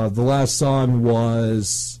way, the last song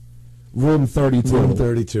was Room 32. Room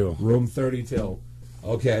 32. Room 32.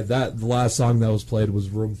 Okay, the last song that was played was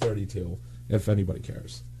Room 32. If anybody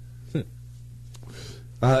cares.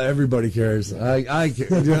 Everybody cares. I'm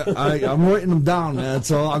writing them down, man.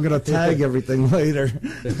 So I'm gonna tag everything later.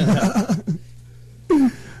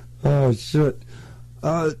 Oh shit.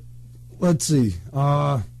 Let's see.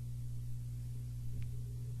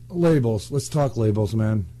 Labels. Let's talk labels,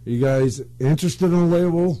 man. Are you guys interested in a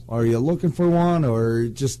label? Are you looking for one, or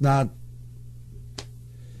just not?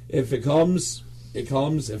 If it comes, it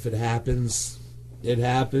comes. If it happens, it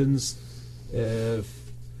happens.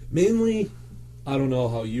 If mainly, I don't know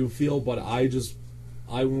how you feel, but I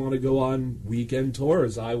want to go on weekend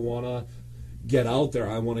tours. I want to get out there.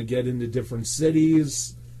 I want to get into different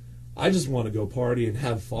cities. I just want to go party and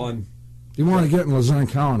have fun. You want to get in Luzerne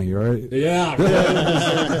County, right? Yeah,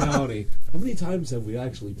 Luzerne County. How many times have we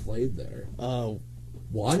actually played there?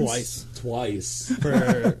 Once? Twice.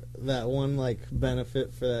 For that one like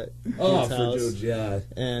benefit for that Oh, kid's for house. dudes, yeah.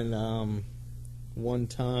 And one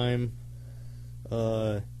time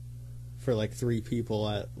for like 3 people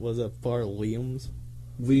at was it Bar Liam's?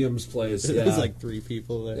 Liam's place, yeah. It was like 3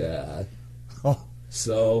 people there. Yeah. Oh.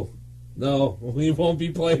 So, no, we won't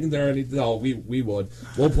be playing there any. No, we would.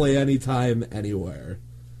 We'll play anytime, anywhere.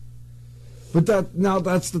 But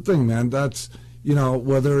that's the thing, man. That's, you know,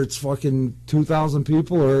 whether it's fucking 2,000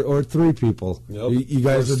 people or 3 people. Yep. You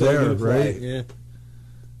guys We're are still there, gonna play. right?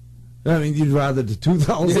 Yeah. I mean, you'd rather the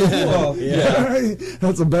 2,000. Yeah. Well, Yeah.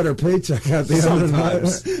 That's a better paycheck at the end of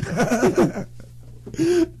the night.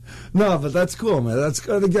 No, but that's cool, man. That's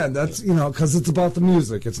good. Again, that's, you know, because it's about the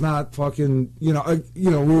music. It's not fucking, you know,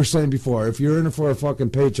 we were saying before, if you're in it for a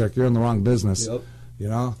fucking paycheck, you're in the wrong business. Yep. You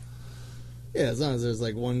know? Yeah, as long as there's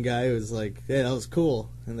like one guy who's like, "Hey, that was cool,"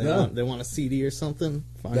 and they want a CD or something.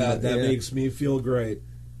 Fine, That yeah. makes me feel great.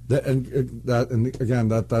 And again,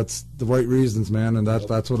 that's the right reasons, man, and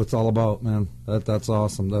that's what it's all about, man. That's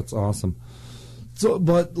awesome. That's awesome. So,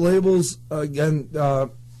 but labels again,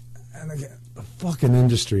 and again, the fucking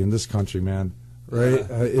industry in this country, man, right?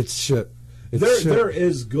 Yeah. It's shit. It's shit. There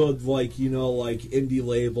is good, like, you know, like indie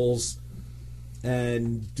labels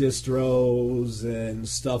and distros and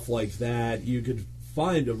stuff like that. You could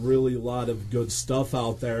find a really lot of good stuff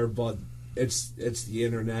out there, but it's the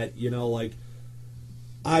internet, you know, like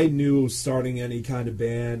I knew starting any kind of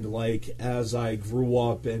band, like as I grew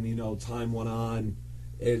up and, you know, time went on,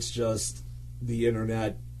 it's just the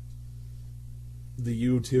internet, the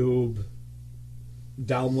YouTube,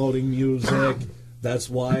 downloading music. That's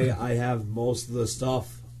why I have most of the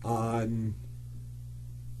stuff on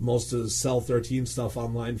most of the Cell 13 stuff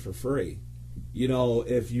online for free. You know,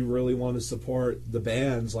 if you really want to support the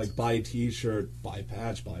bands, like buy a t-shirt, buy a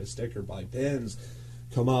patch, buy a sticker, buy pins,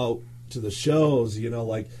 come out to the shows, you know,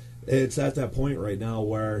 like, it's at that point right now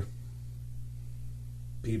where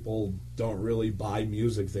people don't really buy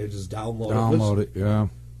music, they just download it, yeah.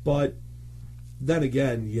 But then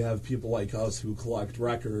again, you have people like us who collect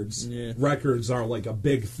records. Yeah. Records are like a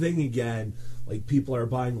big thing again. Like, people are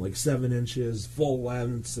buying like 7 inches, full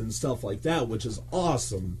lengths, and stuff like that, which is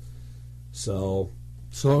awesome. So,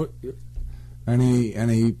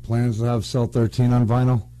 any plans to have Cell 13 on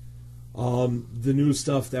vinyl? the new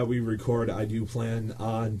stuff that we record, I do plan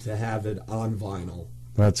on to have it on vinyl.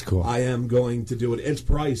 That's cool. I am going to do it. It's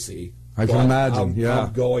pricey. I can but imagine. Yeah,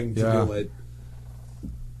 I'm going to Yeah. do it.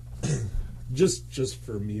 Just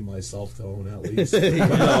for me, myself, to own at least. But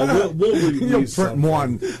no, we'll You'll release print something.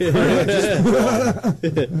 one. Yeah, just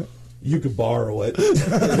one. You could borrow it.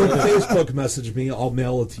 Facebook message me. I'll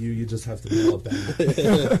mail it to you. You just have to mail it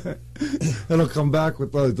back. It'll come back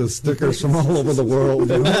with the stickers from all over the world.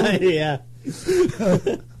 You know? Yeah.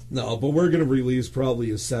 No, but we're gonna release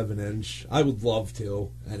probably a 7-inch. I would love to,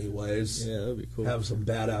 anyways. Yeah, that'd be cool. Have some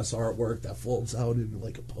badass artwork that folds out into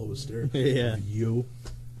like a poster. Yeah. Of you,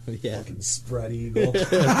 Yeah. fucking spread eagle.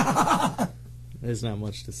 There's not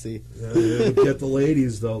much to see. Yeah, it would get the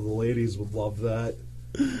ladies though. The ladies would love that.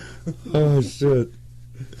 Oh shit.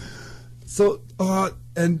 So,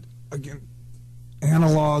 and again,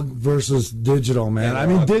 analog versus digital, man. I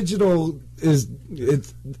mean, Analog. digital is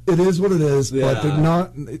it is what it is, but Yeah.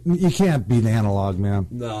 not you can't beat analog, man.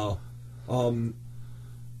 No,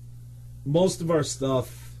 most of our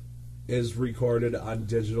stuff is recorded on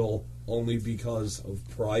digital only because of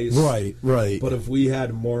price. Right. But if we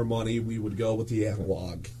had more money, we would go with the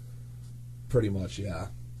analog. Pretty much, yeah.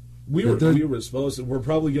 We were supposed to. We're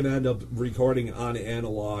probably going to end up recording on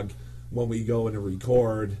analog when we go in to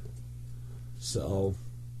record. So,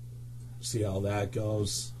 see how that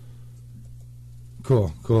goes.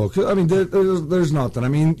 Cool. 'Cause, I mean, there's nothing. I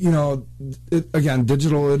mean, you know, again,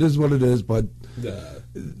 digital. It is what it is, but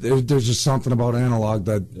there's just something about analog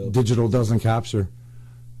that Yep. digital doesn't capture.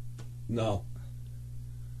 No.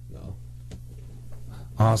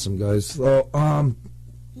 Awesome, guys. So,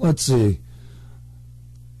 let's see.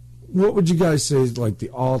 What would you guys say is like the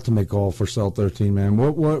ultimate goal for Cell 13, man?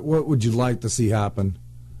 What would you like to see happen?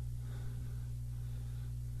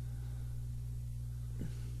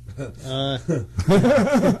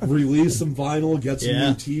 Release some vinyl, get some Yeah.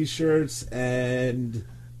 new T-shirts, and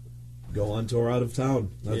go on tour out of town.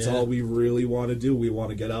 That's Yeah. all we really want to do. We want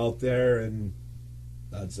to get out there, and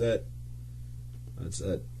that's it.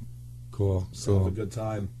 Cool. So have So a good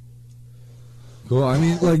time. cool.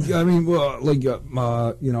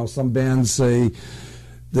 You know, some bands say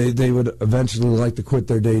they would eventually like to quit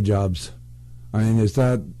their day jobs. I mean, is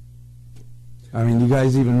that? I mean, you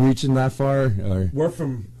guys even reaching that far? Or?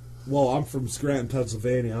 I'm from Scranton,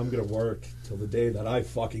 Pennsylvania. I'm going to work till the day that I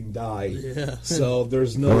fucking die. Yeah. So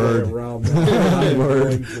there's no Word. way around that. I'm Word.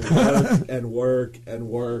 going to work and work and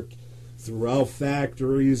work throughout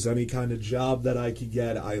factories, any kind of job that I could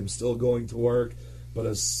get. I am still going to work. But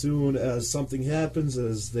as soon as something happens,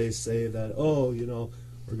 as they say that, oh, you know,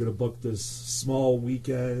 we're going to book this small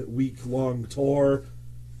week-long tour,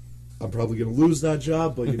 I'm probably going to lose that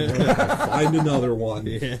job, but you know what? I'll find another one.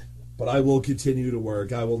 Yeah. But I will continue to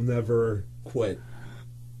work. I will never quit.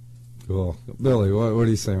 Cool. Billy, what do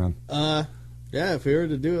you say, man? Yeah, if we were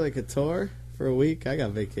to do like a tour for a week, I got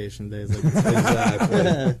vacation days. Like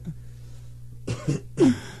Exactly.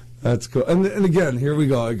 That's cool. And again, here we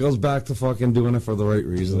go. It goes back to fucking doing it for the right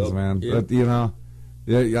reasons, Yep. man. Yep. But, you know,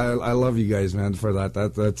 yeah, I love you guys, man, for that.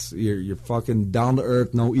 That's you're fucking down to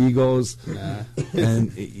earth, no egos,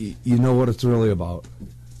 and you know what it's really about.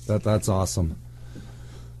 That's awesome.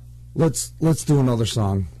 Let's do another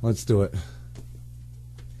song. Let's do it.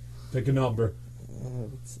 Pick a number.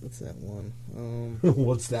 what's that one?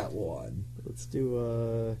 What's that one? Let's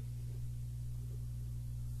do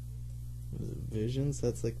what is it, Visions?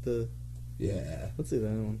 That's like the. Yeah. Let's do that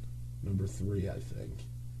one. Number 3, I think.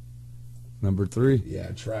 Number 3.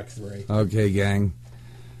 Yeah, track 3. Okay, gang.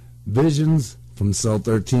 Visions from Cell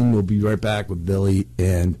 13. We'll be right back with Billy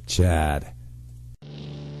and Chad.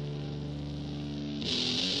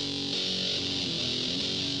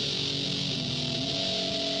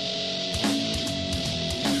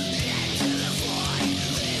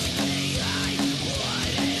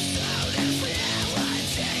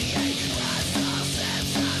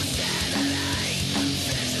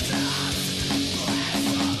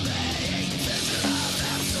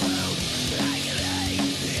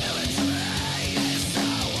 It's so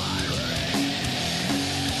unreal.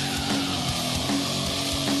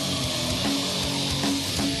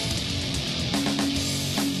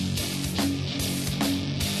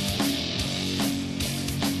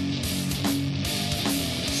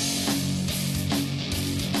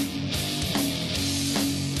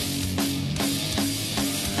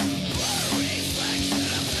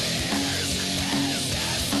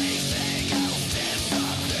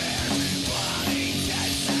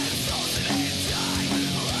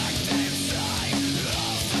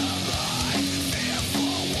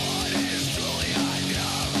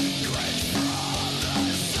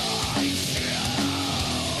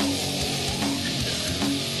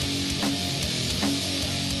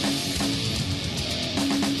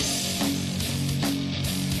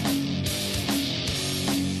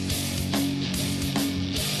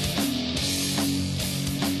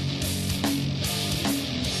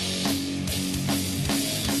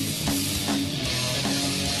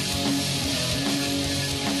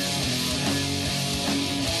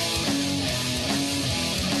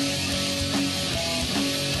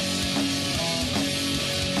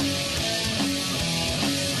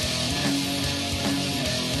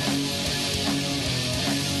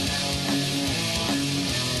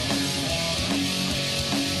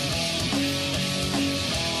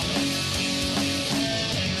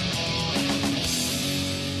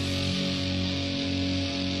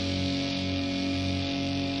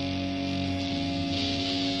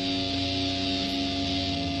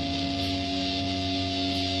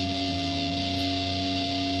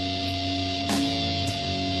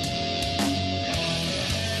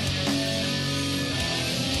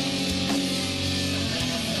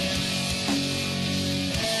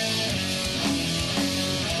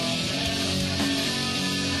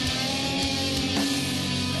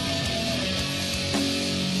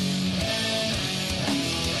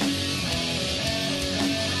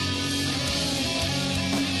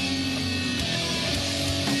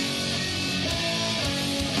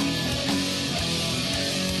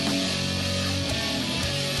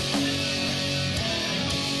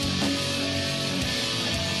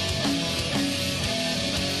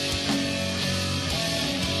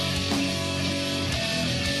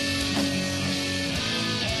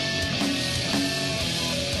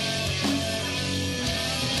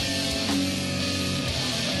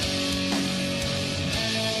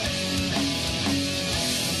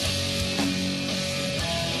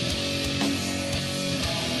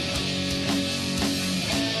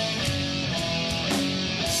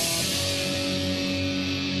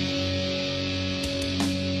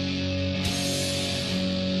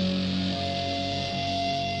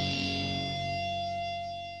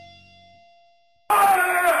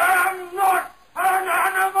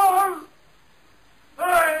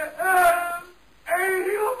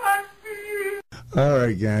 All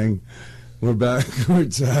right, gang. We're back. We're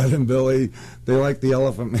Chad and Billy. They like the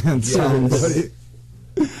Elephant Man song, buddy.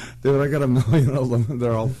 Dude, I got a million of them.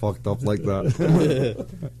 They're all fucked up like that.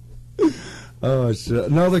 Oh,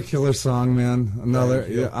 shit. Another killer song, man. Another,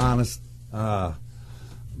 yeah, honest.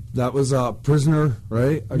 That was Prisoner,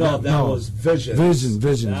 right? No, that was Visions.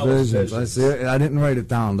 Visions. I see it. I didn't write it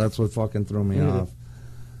down. That's what fucking threw me off.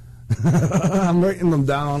 I'm writing them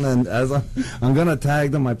down, and as I'm gonna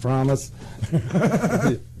tag them, I promise.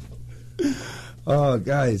 Oh,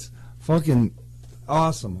 guys, fucking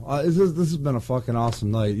awesome! This has been a fucking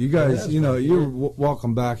awesome night. You guys, you're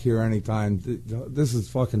welcome back here anytime. This is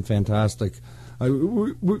fucking fantastic.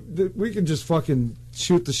 We could just fucking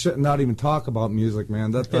shoot the shit and not even talk about music,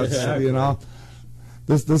 man. That's Exactly.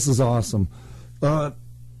 This is awesome.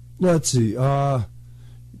 Let's see.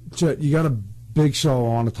 Chet, you got a big show I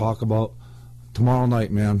want to talk about tomorrow night,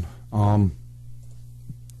 man.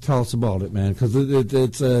 Tell us about it, man, because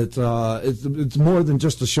it's more than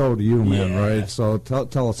just a show to you, man, right? So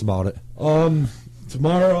tell us about it.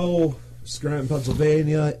 Tomorrow, Scranton,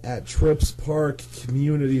 Pennsylvania, at Trips Park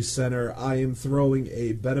Community Center, I am throwing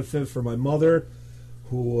a benefit for my mother,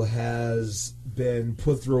 who has been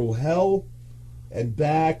put through hell and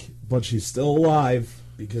back, but she's still alive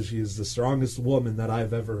because she is the strongest woman that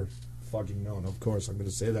I've ever fucking known. Of course, I'm going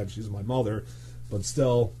to say that she's my mother, but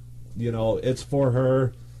still, it's for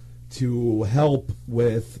her to help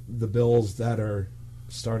with the bills that are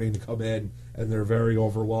starting to come in, and they're very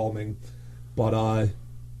overwhelming. But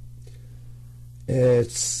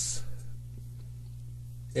it's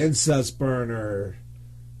Incest Burner,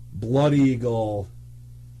 Blood Eagle,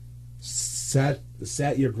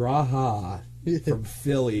 Satyagraha from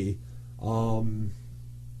Philly.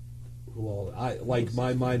 Well,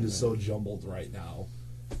 my mind is so jumbled right now.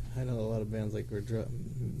 I know a lot of bands like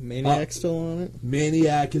Maniac still on it.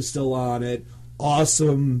 Maniac is still on it.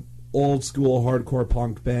 Awesome old school hardcore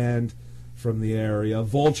punk band from the area.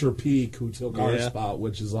 Vulture Peak, who took our spot,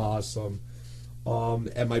 which is awesome.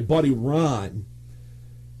 And my buddy Ron,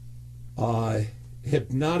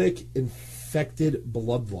 Hypnotic Infected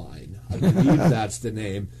Bloodline. I believe that's the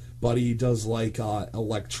name. But he does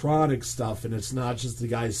electronic stuff, and it's not just the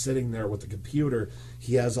guy sitting there with the computer.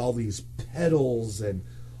 He has all these pedals and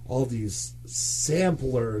all these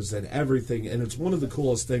samplers and everything, and it's one of the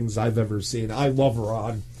coolest things I've ever seen. I love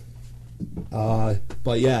Ron.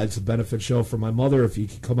 But yeah, it's a benefit show for my mother. If you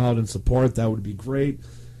could come out and support, that would be great.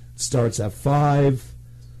 It starts at 5.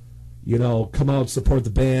 Come out, support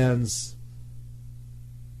the bands.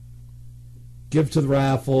 Give to the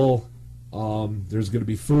raffle. There's going to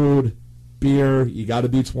be food, beer. You got to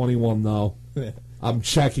be 21, though. I'm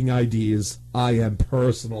checking IDs. I am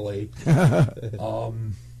personally.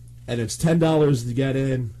 And it's $10 to get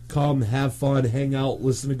in. Come, have fun, hang out,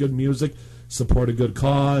 listen to good music, support a good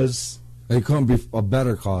cause. It couldn't be a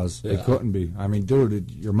better cause. Yeah. It couldn't be. I mean, dude,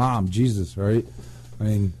 your mom, Jesus, right? I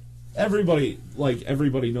mean, everybody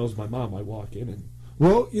knows my mom. I walk in and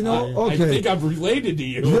well, I think I'm related to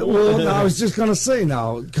you. Well, I was just gonna say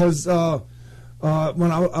now because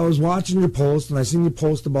when I was watching your post and I seen you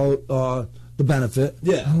post about the benefit,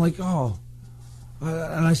 I'm like, oh,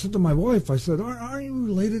 and I said to my wife, I said, are you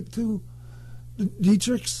related to the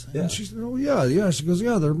Dietrichs? Yeah. And she said, oh yeah. She goes,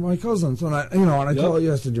 yeah, they're my cousins. And I told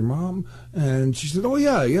her, I said, your mom? And she said, oh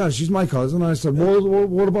yeah, she's my cousin. And I said, well,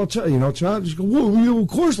 what about Chad? Chad? She goes, well, of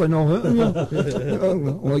course I know him.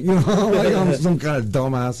 Like I'm some kind of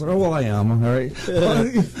dumbass. Oh, well, I am, all right.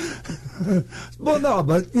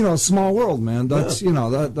 But small world, man. That's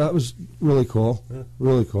that was really cool,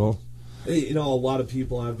 really cool. A lot of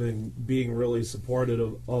people have been being really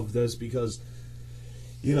supportive of this because,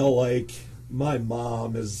 my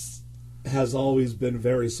mom has always been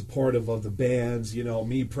very supportive of the bands.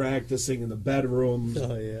 Me practicing in the bedroom,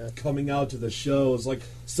 coming out to the shows. Like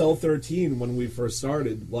Cell 13, when we first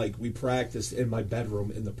started, we practiced in my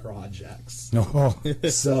bedroom in the projects.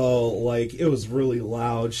 So, it was really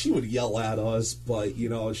loud. She would yell at us, but,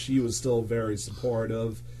 she was still very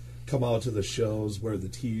supportive. Come out to the shows, wear the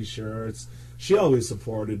T-shirts. She always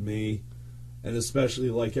supported me, and especially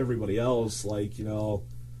everybody else.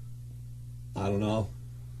 I don't know,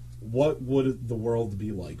 what would the world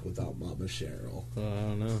be like without Mama Cheryl? I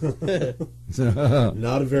don't know.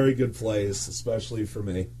 Not a very good place, especially for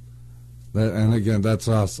me. And again, that's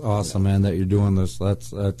awesome, man, that you're doing this.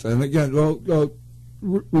 That's and again,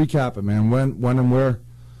 recap it, man. When and where?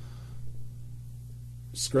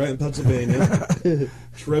 Scranton, Pennsylvania,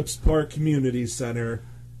 Trips Park Community Center,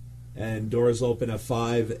 and doors open at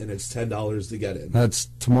 5, and it's $10 to get in. That's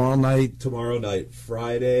tomorrow night. Tomorrow night,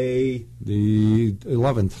 Friday, the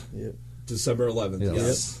 11th. December 11th.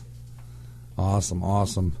 Yes. Awesome,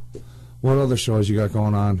 awesome. What other shows you got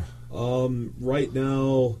going on? Right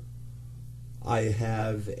now, I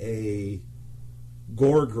have a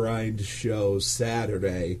Gore Grind show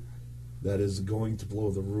Saturday that is going to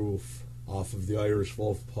blow the roof off of the Irish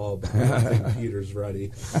Wolf Pub. I don't think Peter's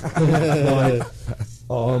ready. But,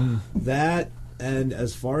 that, and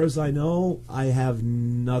as far as I know, I have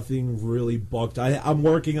nothing really booked. I'm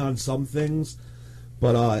working on some things,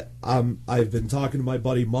 but I've been talking to my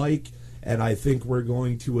buddy Mike, and I think we're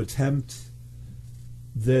going to attempt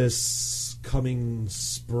this coming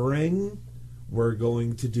spring. We're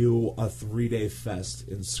going to do a 3-day fest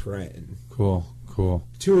in Scranton. Cool.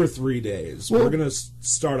 2 or 3 days. Well, we're going to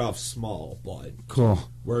start off small, but Cool.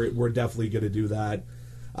 we're definitely going to do that.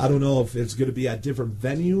 I don't know if it's going to be at different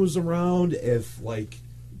venues around, if, like,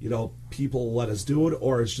 you know, people let us do it,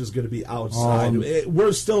 or it's just going to be outside.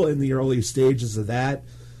 We're still in the early stages of that,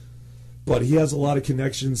 but he has a lot of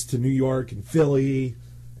connections to New York and Philly,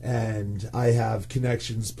 and I have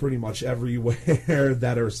connections pretty much everywhere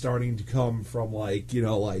that are starting to come from, like, you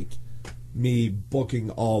know, like, me booking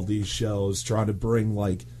all these shows, trying to bring,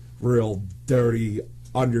 like, real dirty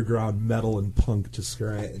underground metal and punk to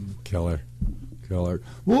Scranton. Killer.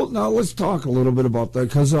 Well, now let's talk a little bit about that,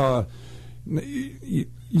 because you're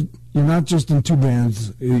not just in 2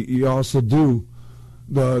 bands. You also do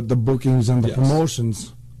the bookings and the Yes.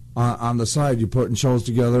 promotions on the side. You're putting shows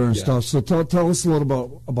together and Yeah. stuff. So tell us a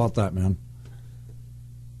little about that, man.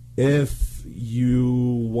 If you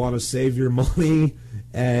want to save your money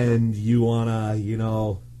and you want to, you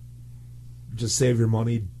know, just save your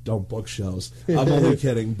money, don't book shows. I'm only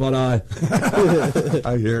kidding, but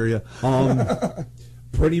I hear you.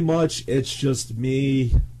 pretty much it's just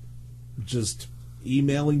me just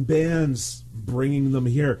emailing bands, bringing them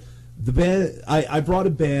here. The band I brought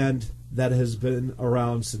a band that has been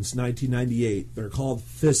around since 1998. They're called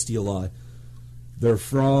Fistula. They're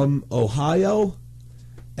from Ohio,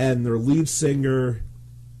 and their lead singer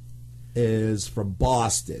is from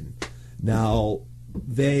Boston. Now,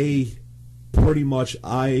 they pretty much,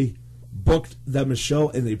 I booked them a show,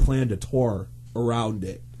 and they planned a tour around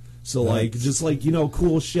it. So, like, just like, you know,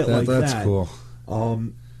 cool shit like that. That's cool.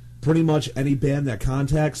 Pretty much any band that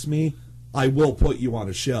contacts me, I will put you on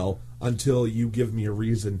a show until you give me a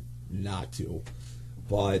reason not to.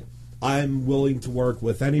 But I'm willing to work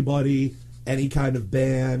with anybody, any kind of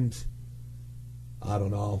band. I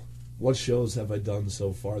don't know. What shows have I done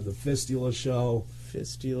so far? The Fistula show.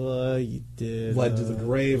 Fistula, you did. Led to the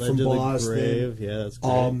Grave Led from to Boston. The Grave. Yeah, that's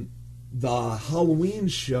great. The Halloween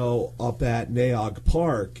show up at Naog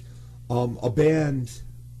Park. A band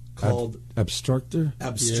called Obstructor?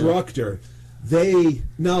 Obstructor.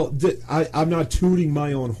 I'm not tooting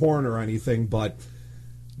my own horn or anything, but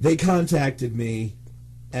they contacted me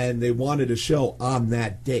and they wanted a show on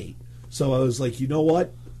that date. So I was like, you know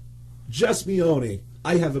what? Jess Mione,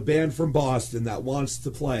 I have a band from Boston that wants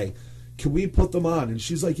to play. Can we put them on? And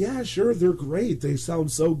she's like, yeah, sure, they're great. They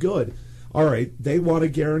sound so good. All right, they want a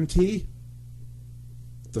guarantee.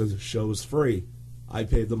 The show's free. I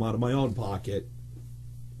paid them out of my own pocket.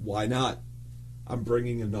 Why not? I'm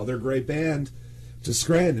bringing another great band to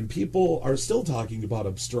Scranton, and people are still talking about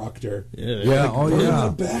Obstructor. Yeah, Like, bring yeah.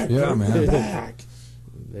 them back, Yeah, bring man. them back.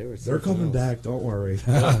 They're They're coming back, don't worry.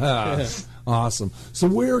 Awesome. So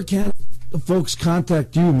where can the folks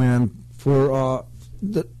contact you, man, for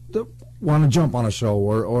the want to jump on a show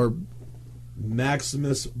or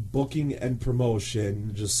Maximus Booking and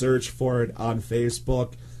Promotion. Just search for it on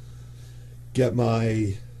Facebook. Get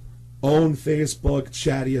my own Facebook,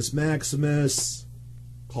 Chattiest Maximus.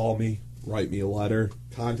 Call me, write me a letter,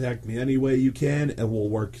 contact me any way you can, and we'll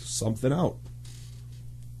work something out.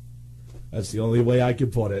 That's the only way I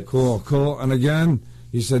can put it. Cool. And again,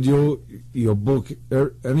 you said you'll book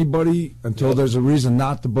anybody until there's a reason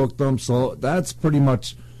not to book them. So that's pretty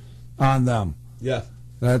much on them. Yeah.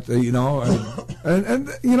 That you know, and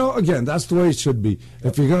you know, again, that's the way it should be.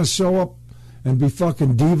 If you're gonna show up and be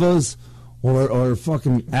fucking divas or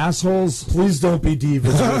fucking assholes, Please don't be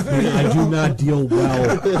divas with me. I do not deal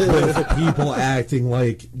well with people acting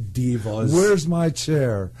like divas. where's my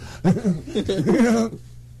chair?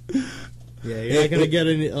 Yeah, you're not gonna get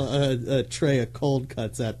a tray of cold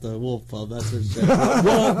cuts at the Wolf Pub. That's for sure.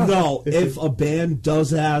 Well, no. If a band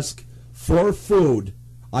does ask for food,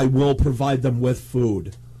 I will provide them with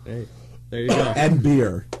food Hey, there you go. and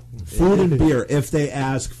beer. Food and beer if they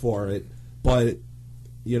ask for it. But,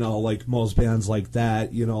 you know, like most bands like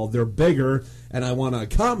that, you know, they're bigger and I want to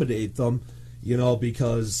accommodate them, you know,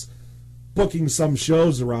 because booking some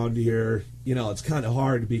shows around here, it's kind of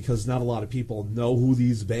hard because not a lot of people know who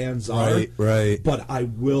these bands are. Right. But I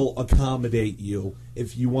will accommodate you.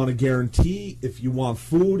 If you want a guarantee, if you want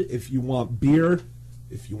food, if you want beer,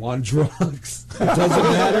 if you want drugs, it doesn't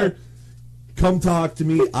matter. Come talk to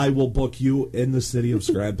me. I will book you in the city of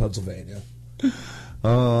Scranton, Pennsylvania.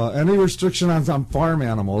 Any restriction on farm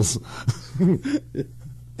animals?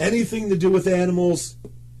 Anything to do with animals,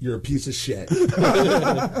 you're a piece of shit.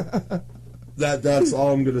 That's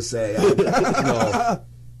all I'm gonna say. No.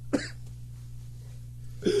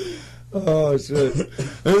 Oh shit!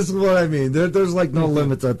 This is what I mean. There's like no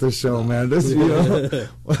limits at this show, man. This,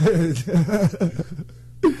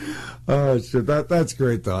 oh shit! That's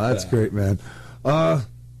great though. That's great, man.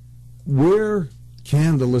 Where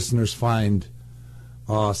can the listeners find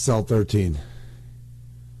Cell 13?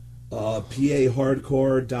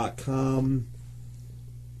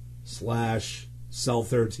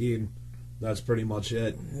 pahardcore.com/cell13. That's pretty much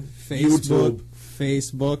it.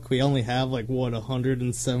 Facebook. We only have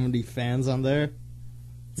 170 fans on there.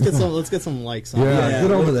 Let's get some likes on Yeah, get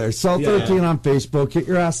over there. Cell 13 on Facebook. Get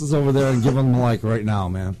your asses over there and give them a like right now,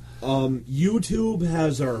 man. YouTube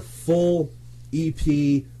has our full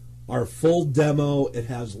EP, our full demo. It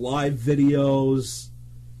has live videos,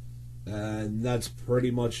 and that's pretty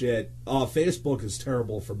much it. Facebook is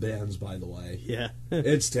terrible for bands, by the way. Yeah.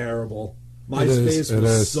 It's terrible. MySpace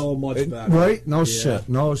was so much better. Right? No shit.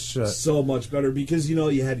 So much better because,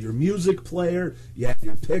 you had your music player, you had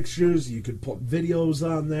your pictures, you could put videos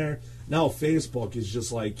on there. Now Facebook is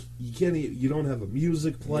just you don't have a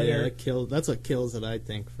music player. Yeah, that's what kills it, I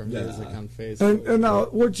think, for music on Facebook. And now,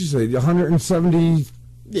 what'd you say? 170?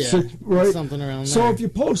 Yeah, right? Something around there. So if you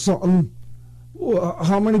post something,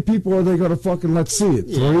 how many people are they going to fucking let see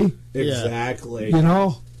it? 3? Exactly.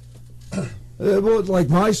 Well, like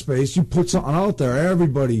MySpace, you put something out there,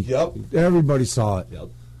 everybody saw it.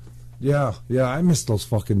 Yep. Yeah, I miss those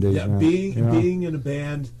fucking days. Yeah, man. being in a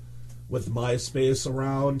band with MySpace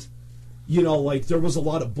around, there was a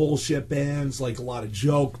lot of bullshit bands, a lot of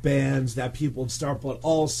joke bands that people would start, but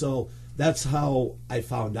also that's how I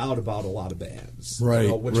found out about a lot of bands,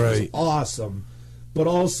 right? Which was awesome. But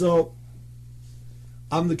also,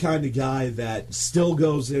 I'm the kind of guy that still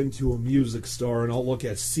goes into a music store and I'll look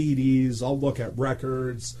at CDs, I'll look at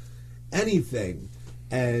records, anything,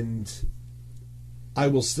 and I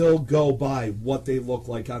will still go by what they look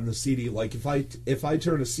like on the CD. Like if I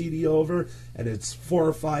turn a CD over and it's 4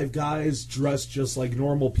 or 5 guys dressed just like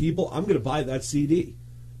normal people, I'm going to buy that CD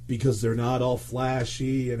because they're not all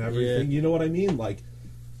flashy and everything. Yeah. You know what I mean?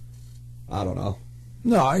 I don't know.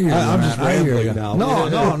 No, I hear you. I'm just rambling now.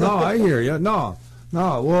 No, I hear you. No,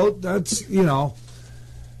 well, that's, I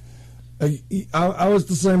was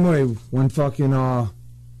the same way when fucking,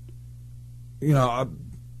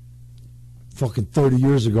 fucking 30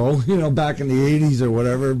 years ago, back in the 80s or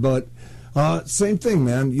whatever, but same thing,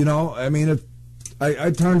 man. I mean, if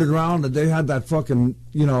I turned it around and they had that fucking,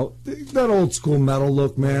 that old school metal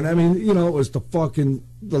look, man. I mean, it was the fucking,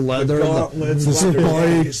 the leather, the gauntlets, the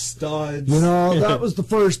spikes, studs. That was the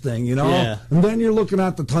first thing, Yeah. And then you're looking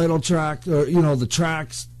at the title track, or, the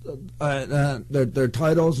tracks, their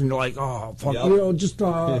titles, and you're like, oh, fuck, just,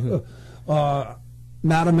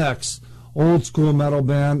 Madam X, old school metal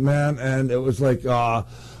band, man, and it was like,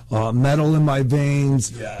 metal in my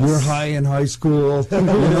veins. Yes. You're high in high school.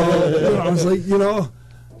 I was like,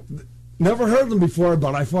 never heard them before,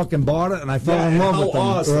 but I fucking bought it and I fell in love with them.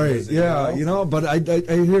 Awesome right? is it, But I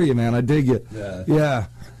hear you, man. I dig it. Yeah.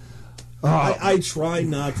 I try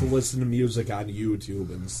not to listen to music on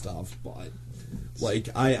YouTube and stuff, but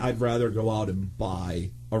I'd rather go out and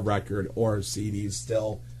buy a record or a CD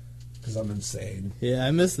still because I'm insane. Yeah,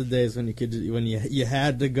 I miss the days when you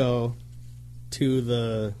had to go to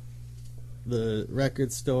the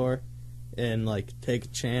record store and take a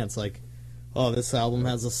chance, oh, this album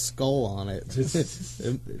has a skull on it. It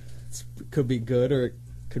could be good or it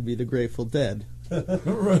could be the Grateful Dead.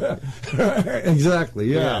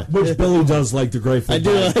 Exactly, yeah. Which Billy does like the Grateful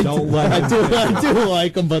Dead. I do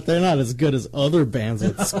like them, but they're not as good as other bands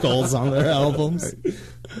with skulls on their albums.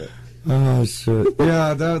 Oh shit!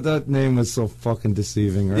 Yeah, that name was so fucking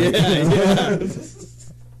deceiving, right? Yeah.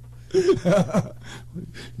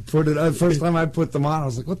 Put it. First time I put them on, I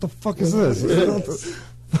was like, "What the fuck is this?"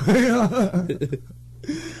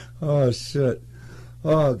 Oh shit!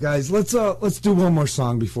 Oh guys, let's do one more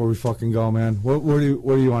song before we fucking go, man. What do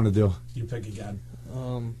you want to do? You pick again.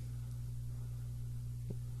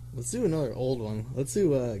 Let's do another old one. Let's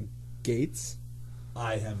do Gates.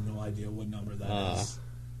 I have no idea what number that is.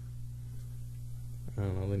 I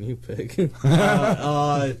don't know. Then you pick.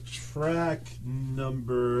 Track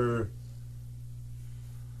number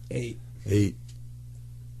 8. 8.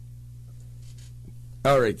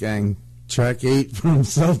 All right, gang. Track 8 from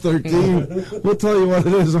Cell 13. We'll tell you what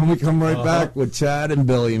it is when we come right back with Chad and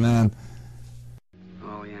Billy, man.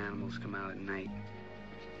 All the animals come out at night.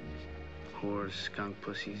 Whores, skunk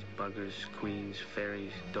pussies, buggers, queens,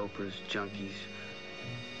 fairies, dopers, junkies.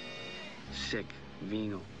 Sick,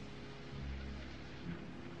 venal.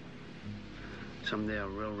 Someday a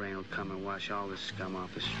real rain will come and wash all this scum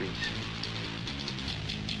off the streets.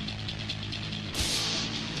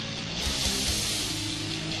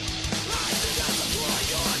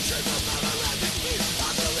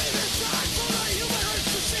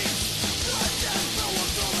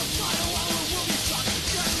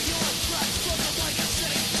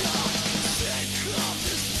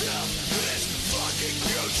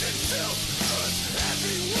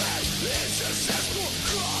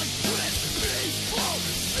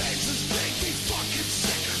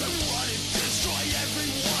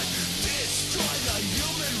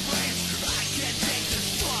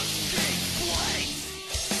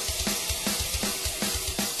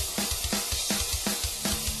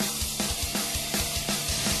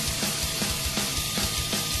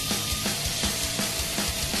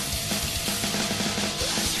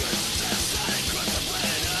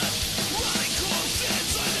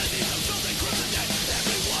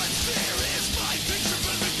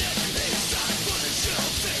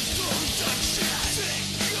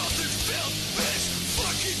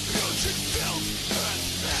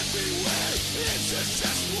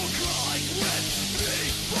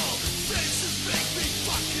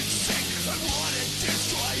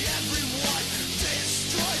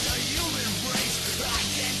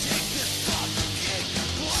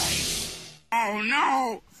 Oh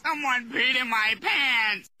no! Someone peed in my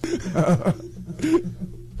pants!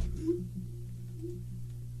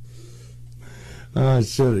 Oh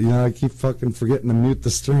shit! You know, I keep fucking forgetting to mute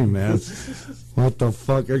the stream, man. What the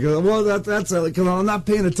fuck? I go, well, that's because I'm not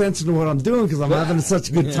paying attention to what I'm doing because I'm having such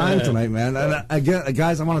a good time tonight, man. And again,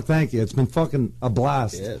 guys, I want to thank you. It's been fucking a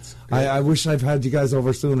blast. Yeah, it's I wish I've had you guys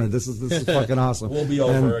over sooner. This is fucking awesome. We'll be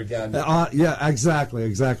over again. Yeah, exactly.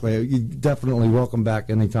 You definitely welcome back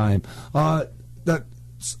anytime.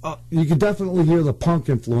 You can definitely hear the punk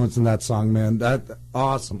influence in that song, man. That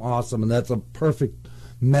awesome, and that's a perfect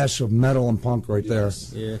mesh of metal and punk right there.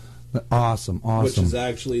 Yeah. Awesome. Which is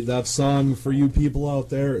actually, that song for you people out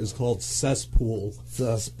there is called Cesspool.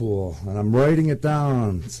 Cesspool. And I'm writing it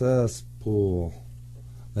down. Cesspool.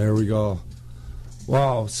 There we go.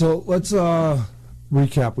 Wow. So let's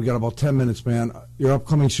recap. We got about 10 minutes, man. Your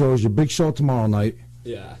upcoming shows, your big show tomorrow night.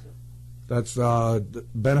 Yeah. That's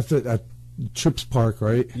benefit at Trips Park,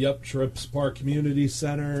 right? Yep, Trips Park Community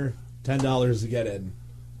Center. $10 to get in.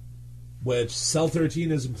 Which Cell 13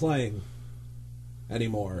 isn't playing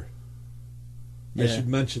anymore. Yeah. I should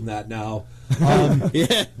mention that now.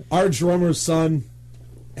 Yeah. Our drummer's son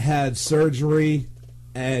had surgery,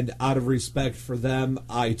 and out of respect for them,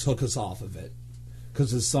 I took us off of it.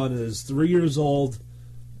 Because his son is 3 years old.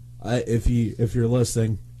 If you're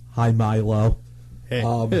listening, hi Milo. Hey.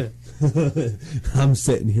 I'm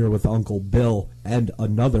sitting here with Uncle Bill and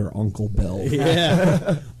another Uncle Bill.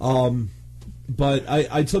 Yeah. But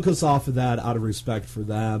I took us off of that out of respect for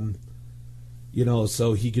them, you know,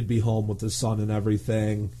 so he could be home with his son and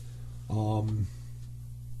everything. Well,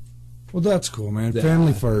 that's cool, man. Yeah.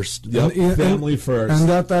 Family first. Yep, family first. And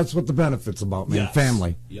that's what the benefit's about, man. Yes.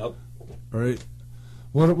 Family. Yep. All right.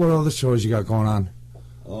 What other shows you got going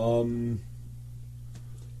on?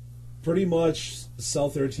 Pretty much, Cell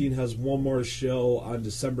 13 has one more show on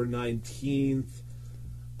December 19th.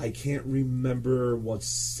 I can't remember what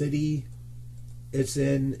city it's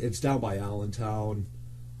in. It's down by Allentown.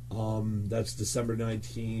 That's December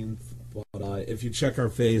 19th. But if you check our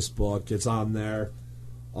Facebook, it's on there.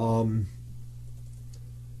 And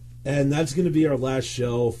that's going to be our last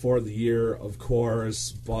show for the year, of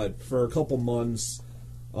course. But for a couple months,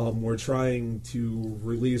 we're trying to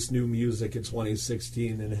release new music in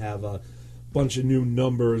 2016 and have a bunch of new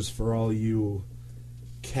numbers for all you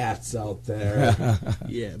cats out there.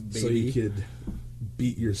 Yeah, baby. So you could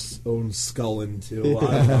beat your own skull into. I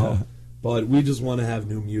don't know. But we just want to have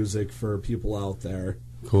new music for people out there.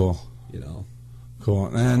 Cool. You know.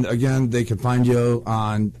 Cool. And again, they can find you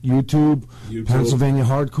on YouTube. Pennsylvania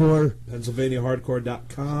Hardcore.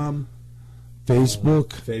 PennsylvaniaHardcore.com. Facebook.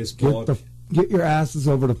 Facebook. Get your asses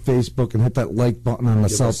over to Facebook and hit that like button on the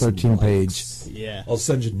Give Cell us some 13 page. likes. Yeah. I'll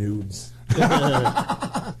send you nudes.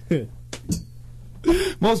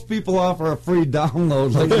 Most people offer a free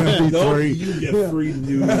download like MP3. No, you get free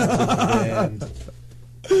nudes, man.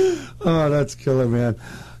 Oh, that's killer, man.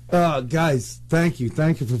 Guys, thank you for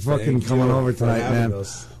fucking Thank coming you over for tonight, having man.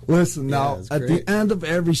 us. Listen, now, it's at great. the end of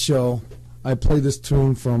every show, I play this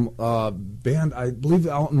tune from a band, I believe,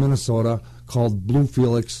 out in Minnesota called Blue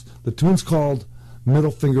Felix. The tune's called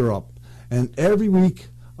Middle Finger Up. And every week,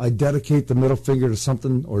 I dedicate the middle finger to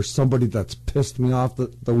something or somebody that's pissed me off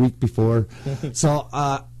the week before. So,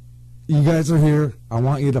 you guys are here. I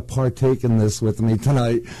want you to partake in this with me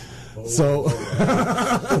tonight. So,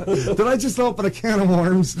 did I just open a can of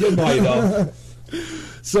worms? You might have.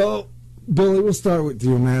 So, Billy, we'll start with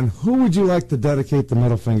you, man. Who would you like to dedicate the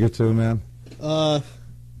middle finger to, man?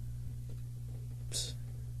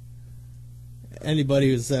 Anybody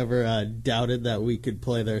who's ever doubted that we could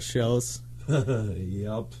play their shows,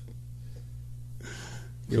 Yep.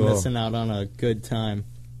 you're missing out on a good time.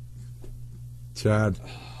 Chad.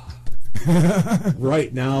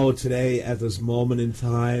 Right now, today, at this moment in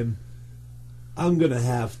time, I'm going to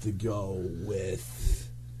have to go with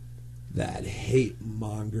that hate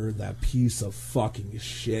monger, that piece of fucking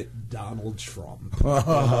shit, Donald Trump.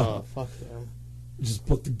 Oh, fuck them. Just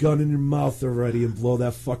put the gun in your mouth already and blow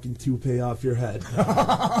that fucking toupee off your head.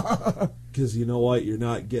 Because you know what? You're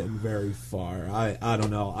not getting very far. I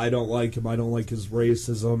don't know. I don't like him. I don't like his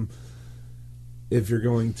racism. If you're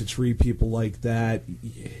going to treat people like that,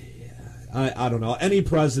 I don't know. Any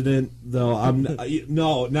president, though,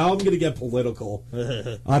 no, now I'm going to get political.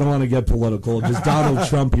 I don't want to get political. Just Donald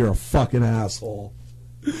Trump, you're a fucking asshole.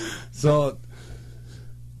 So,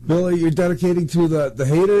 Billy, you're dedicating to the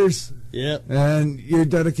haters? Yep. And you're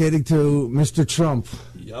dedicating to Mr. Trump.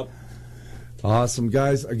 Yep. Awesome,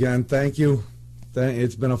 guys. Again, thank you.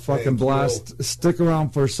 It's been a fucking Thank blast. you. Stick around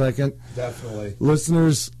for a second. Definitely.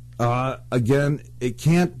 Listeners, again, it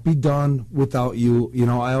can't be done without you. You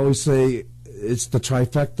know, I always say it's the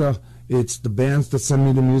trifecta. It's the bands that send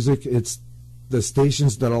me the music. It's the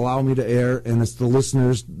stations that allow me to air. And it's the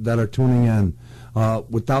listeners that are tuning in.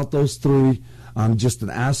 Without those three, I'm just an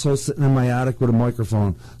asshole sitting in my attic with a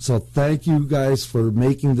microphone. So thank you guys for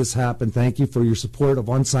making this happen. Thank you for your support of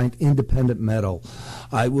Unsigned Independent Metal.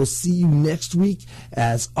 I will see you next week.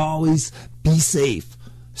 As always, be safe,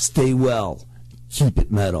 stay well, keep it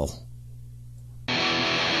metal.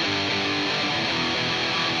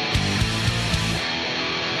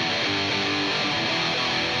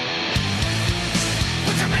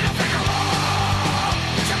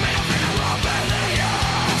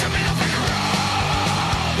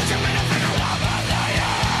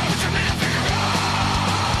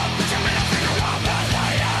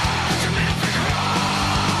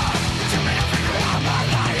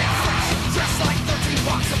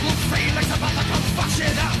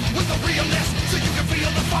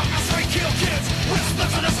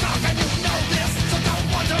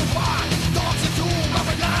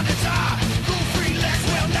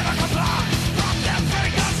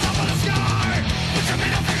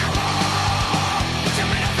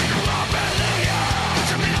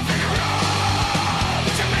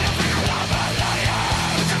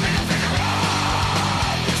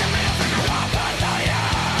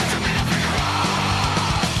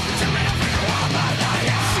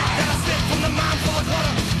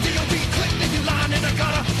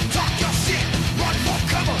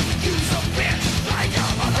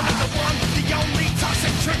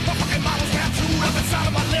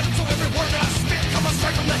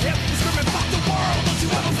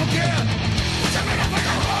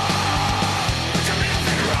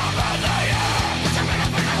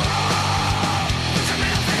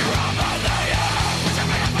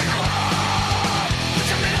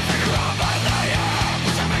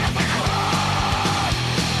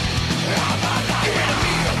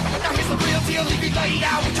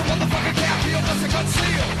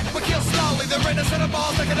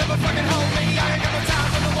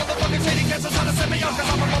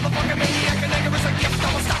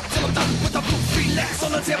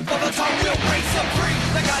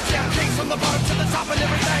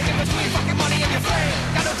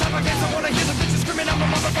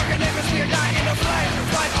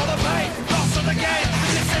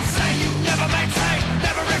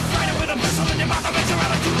 Never refrain with a missile in your mouth.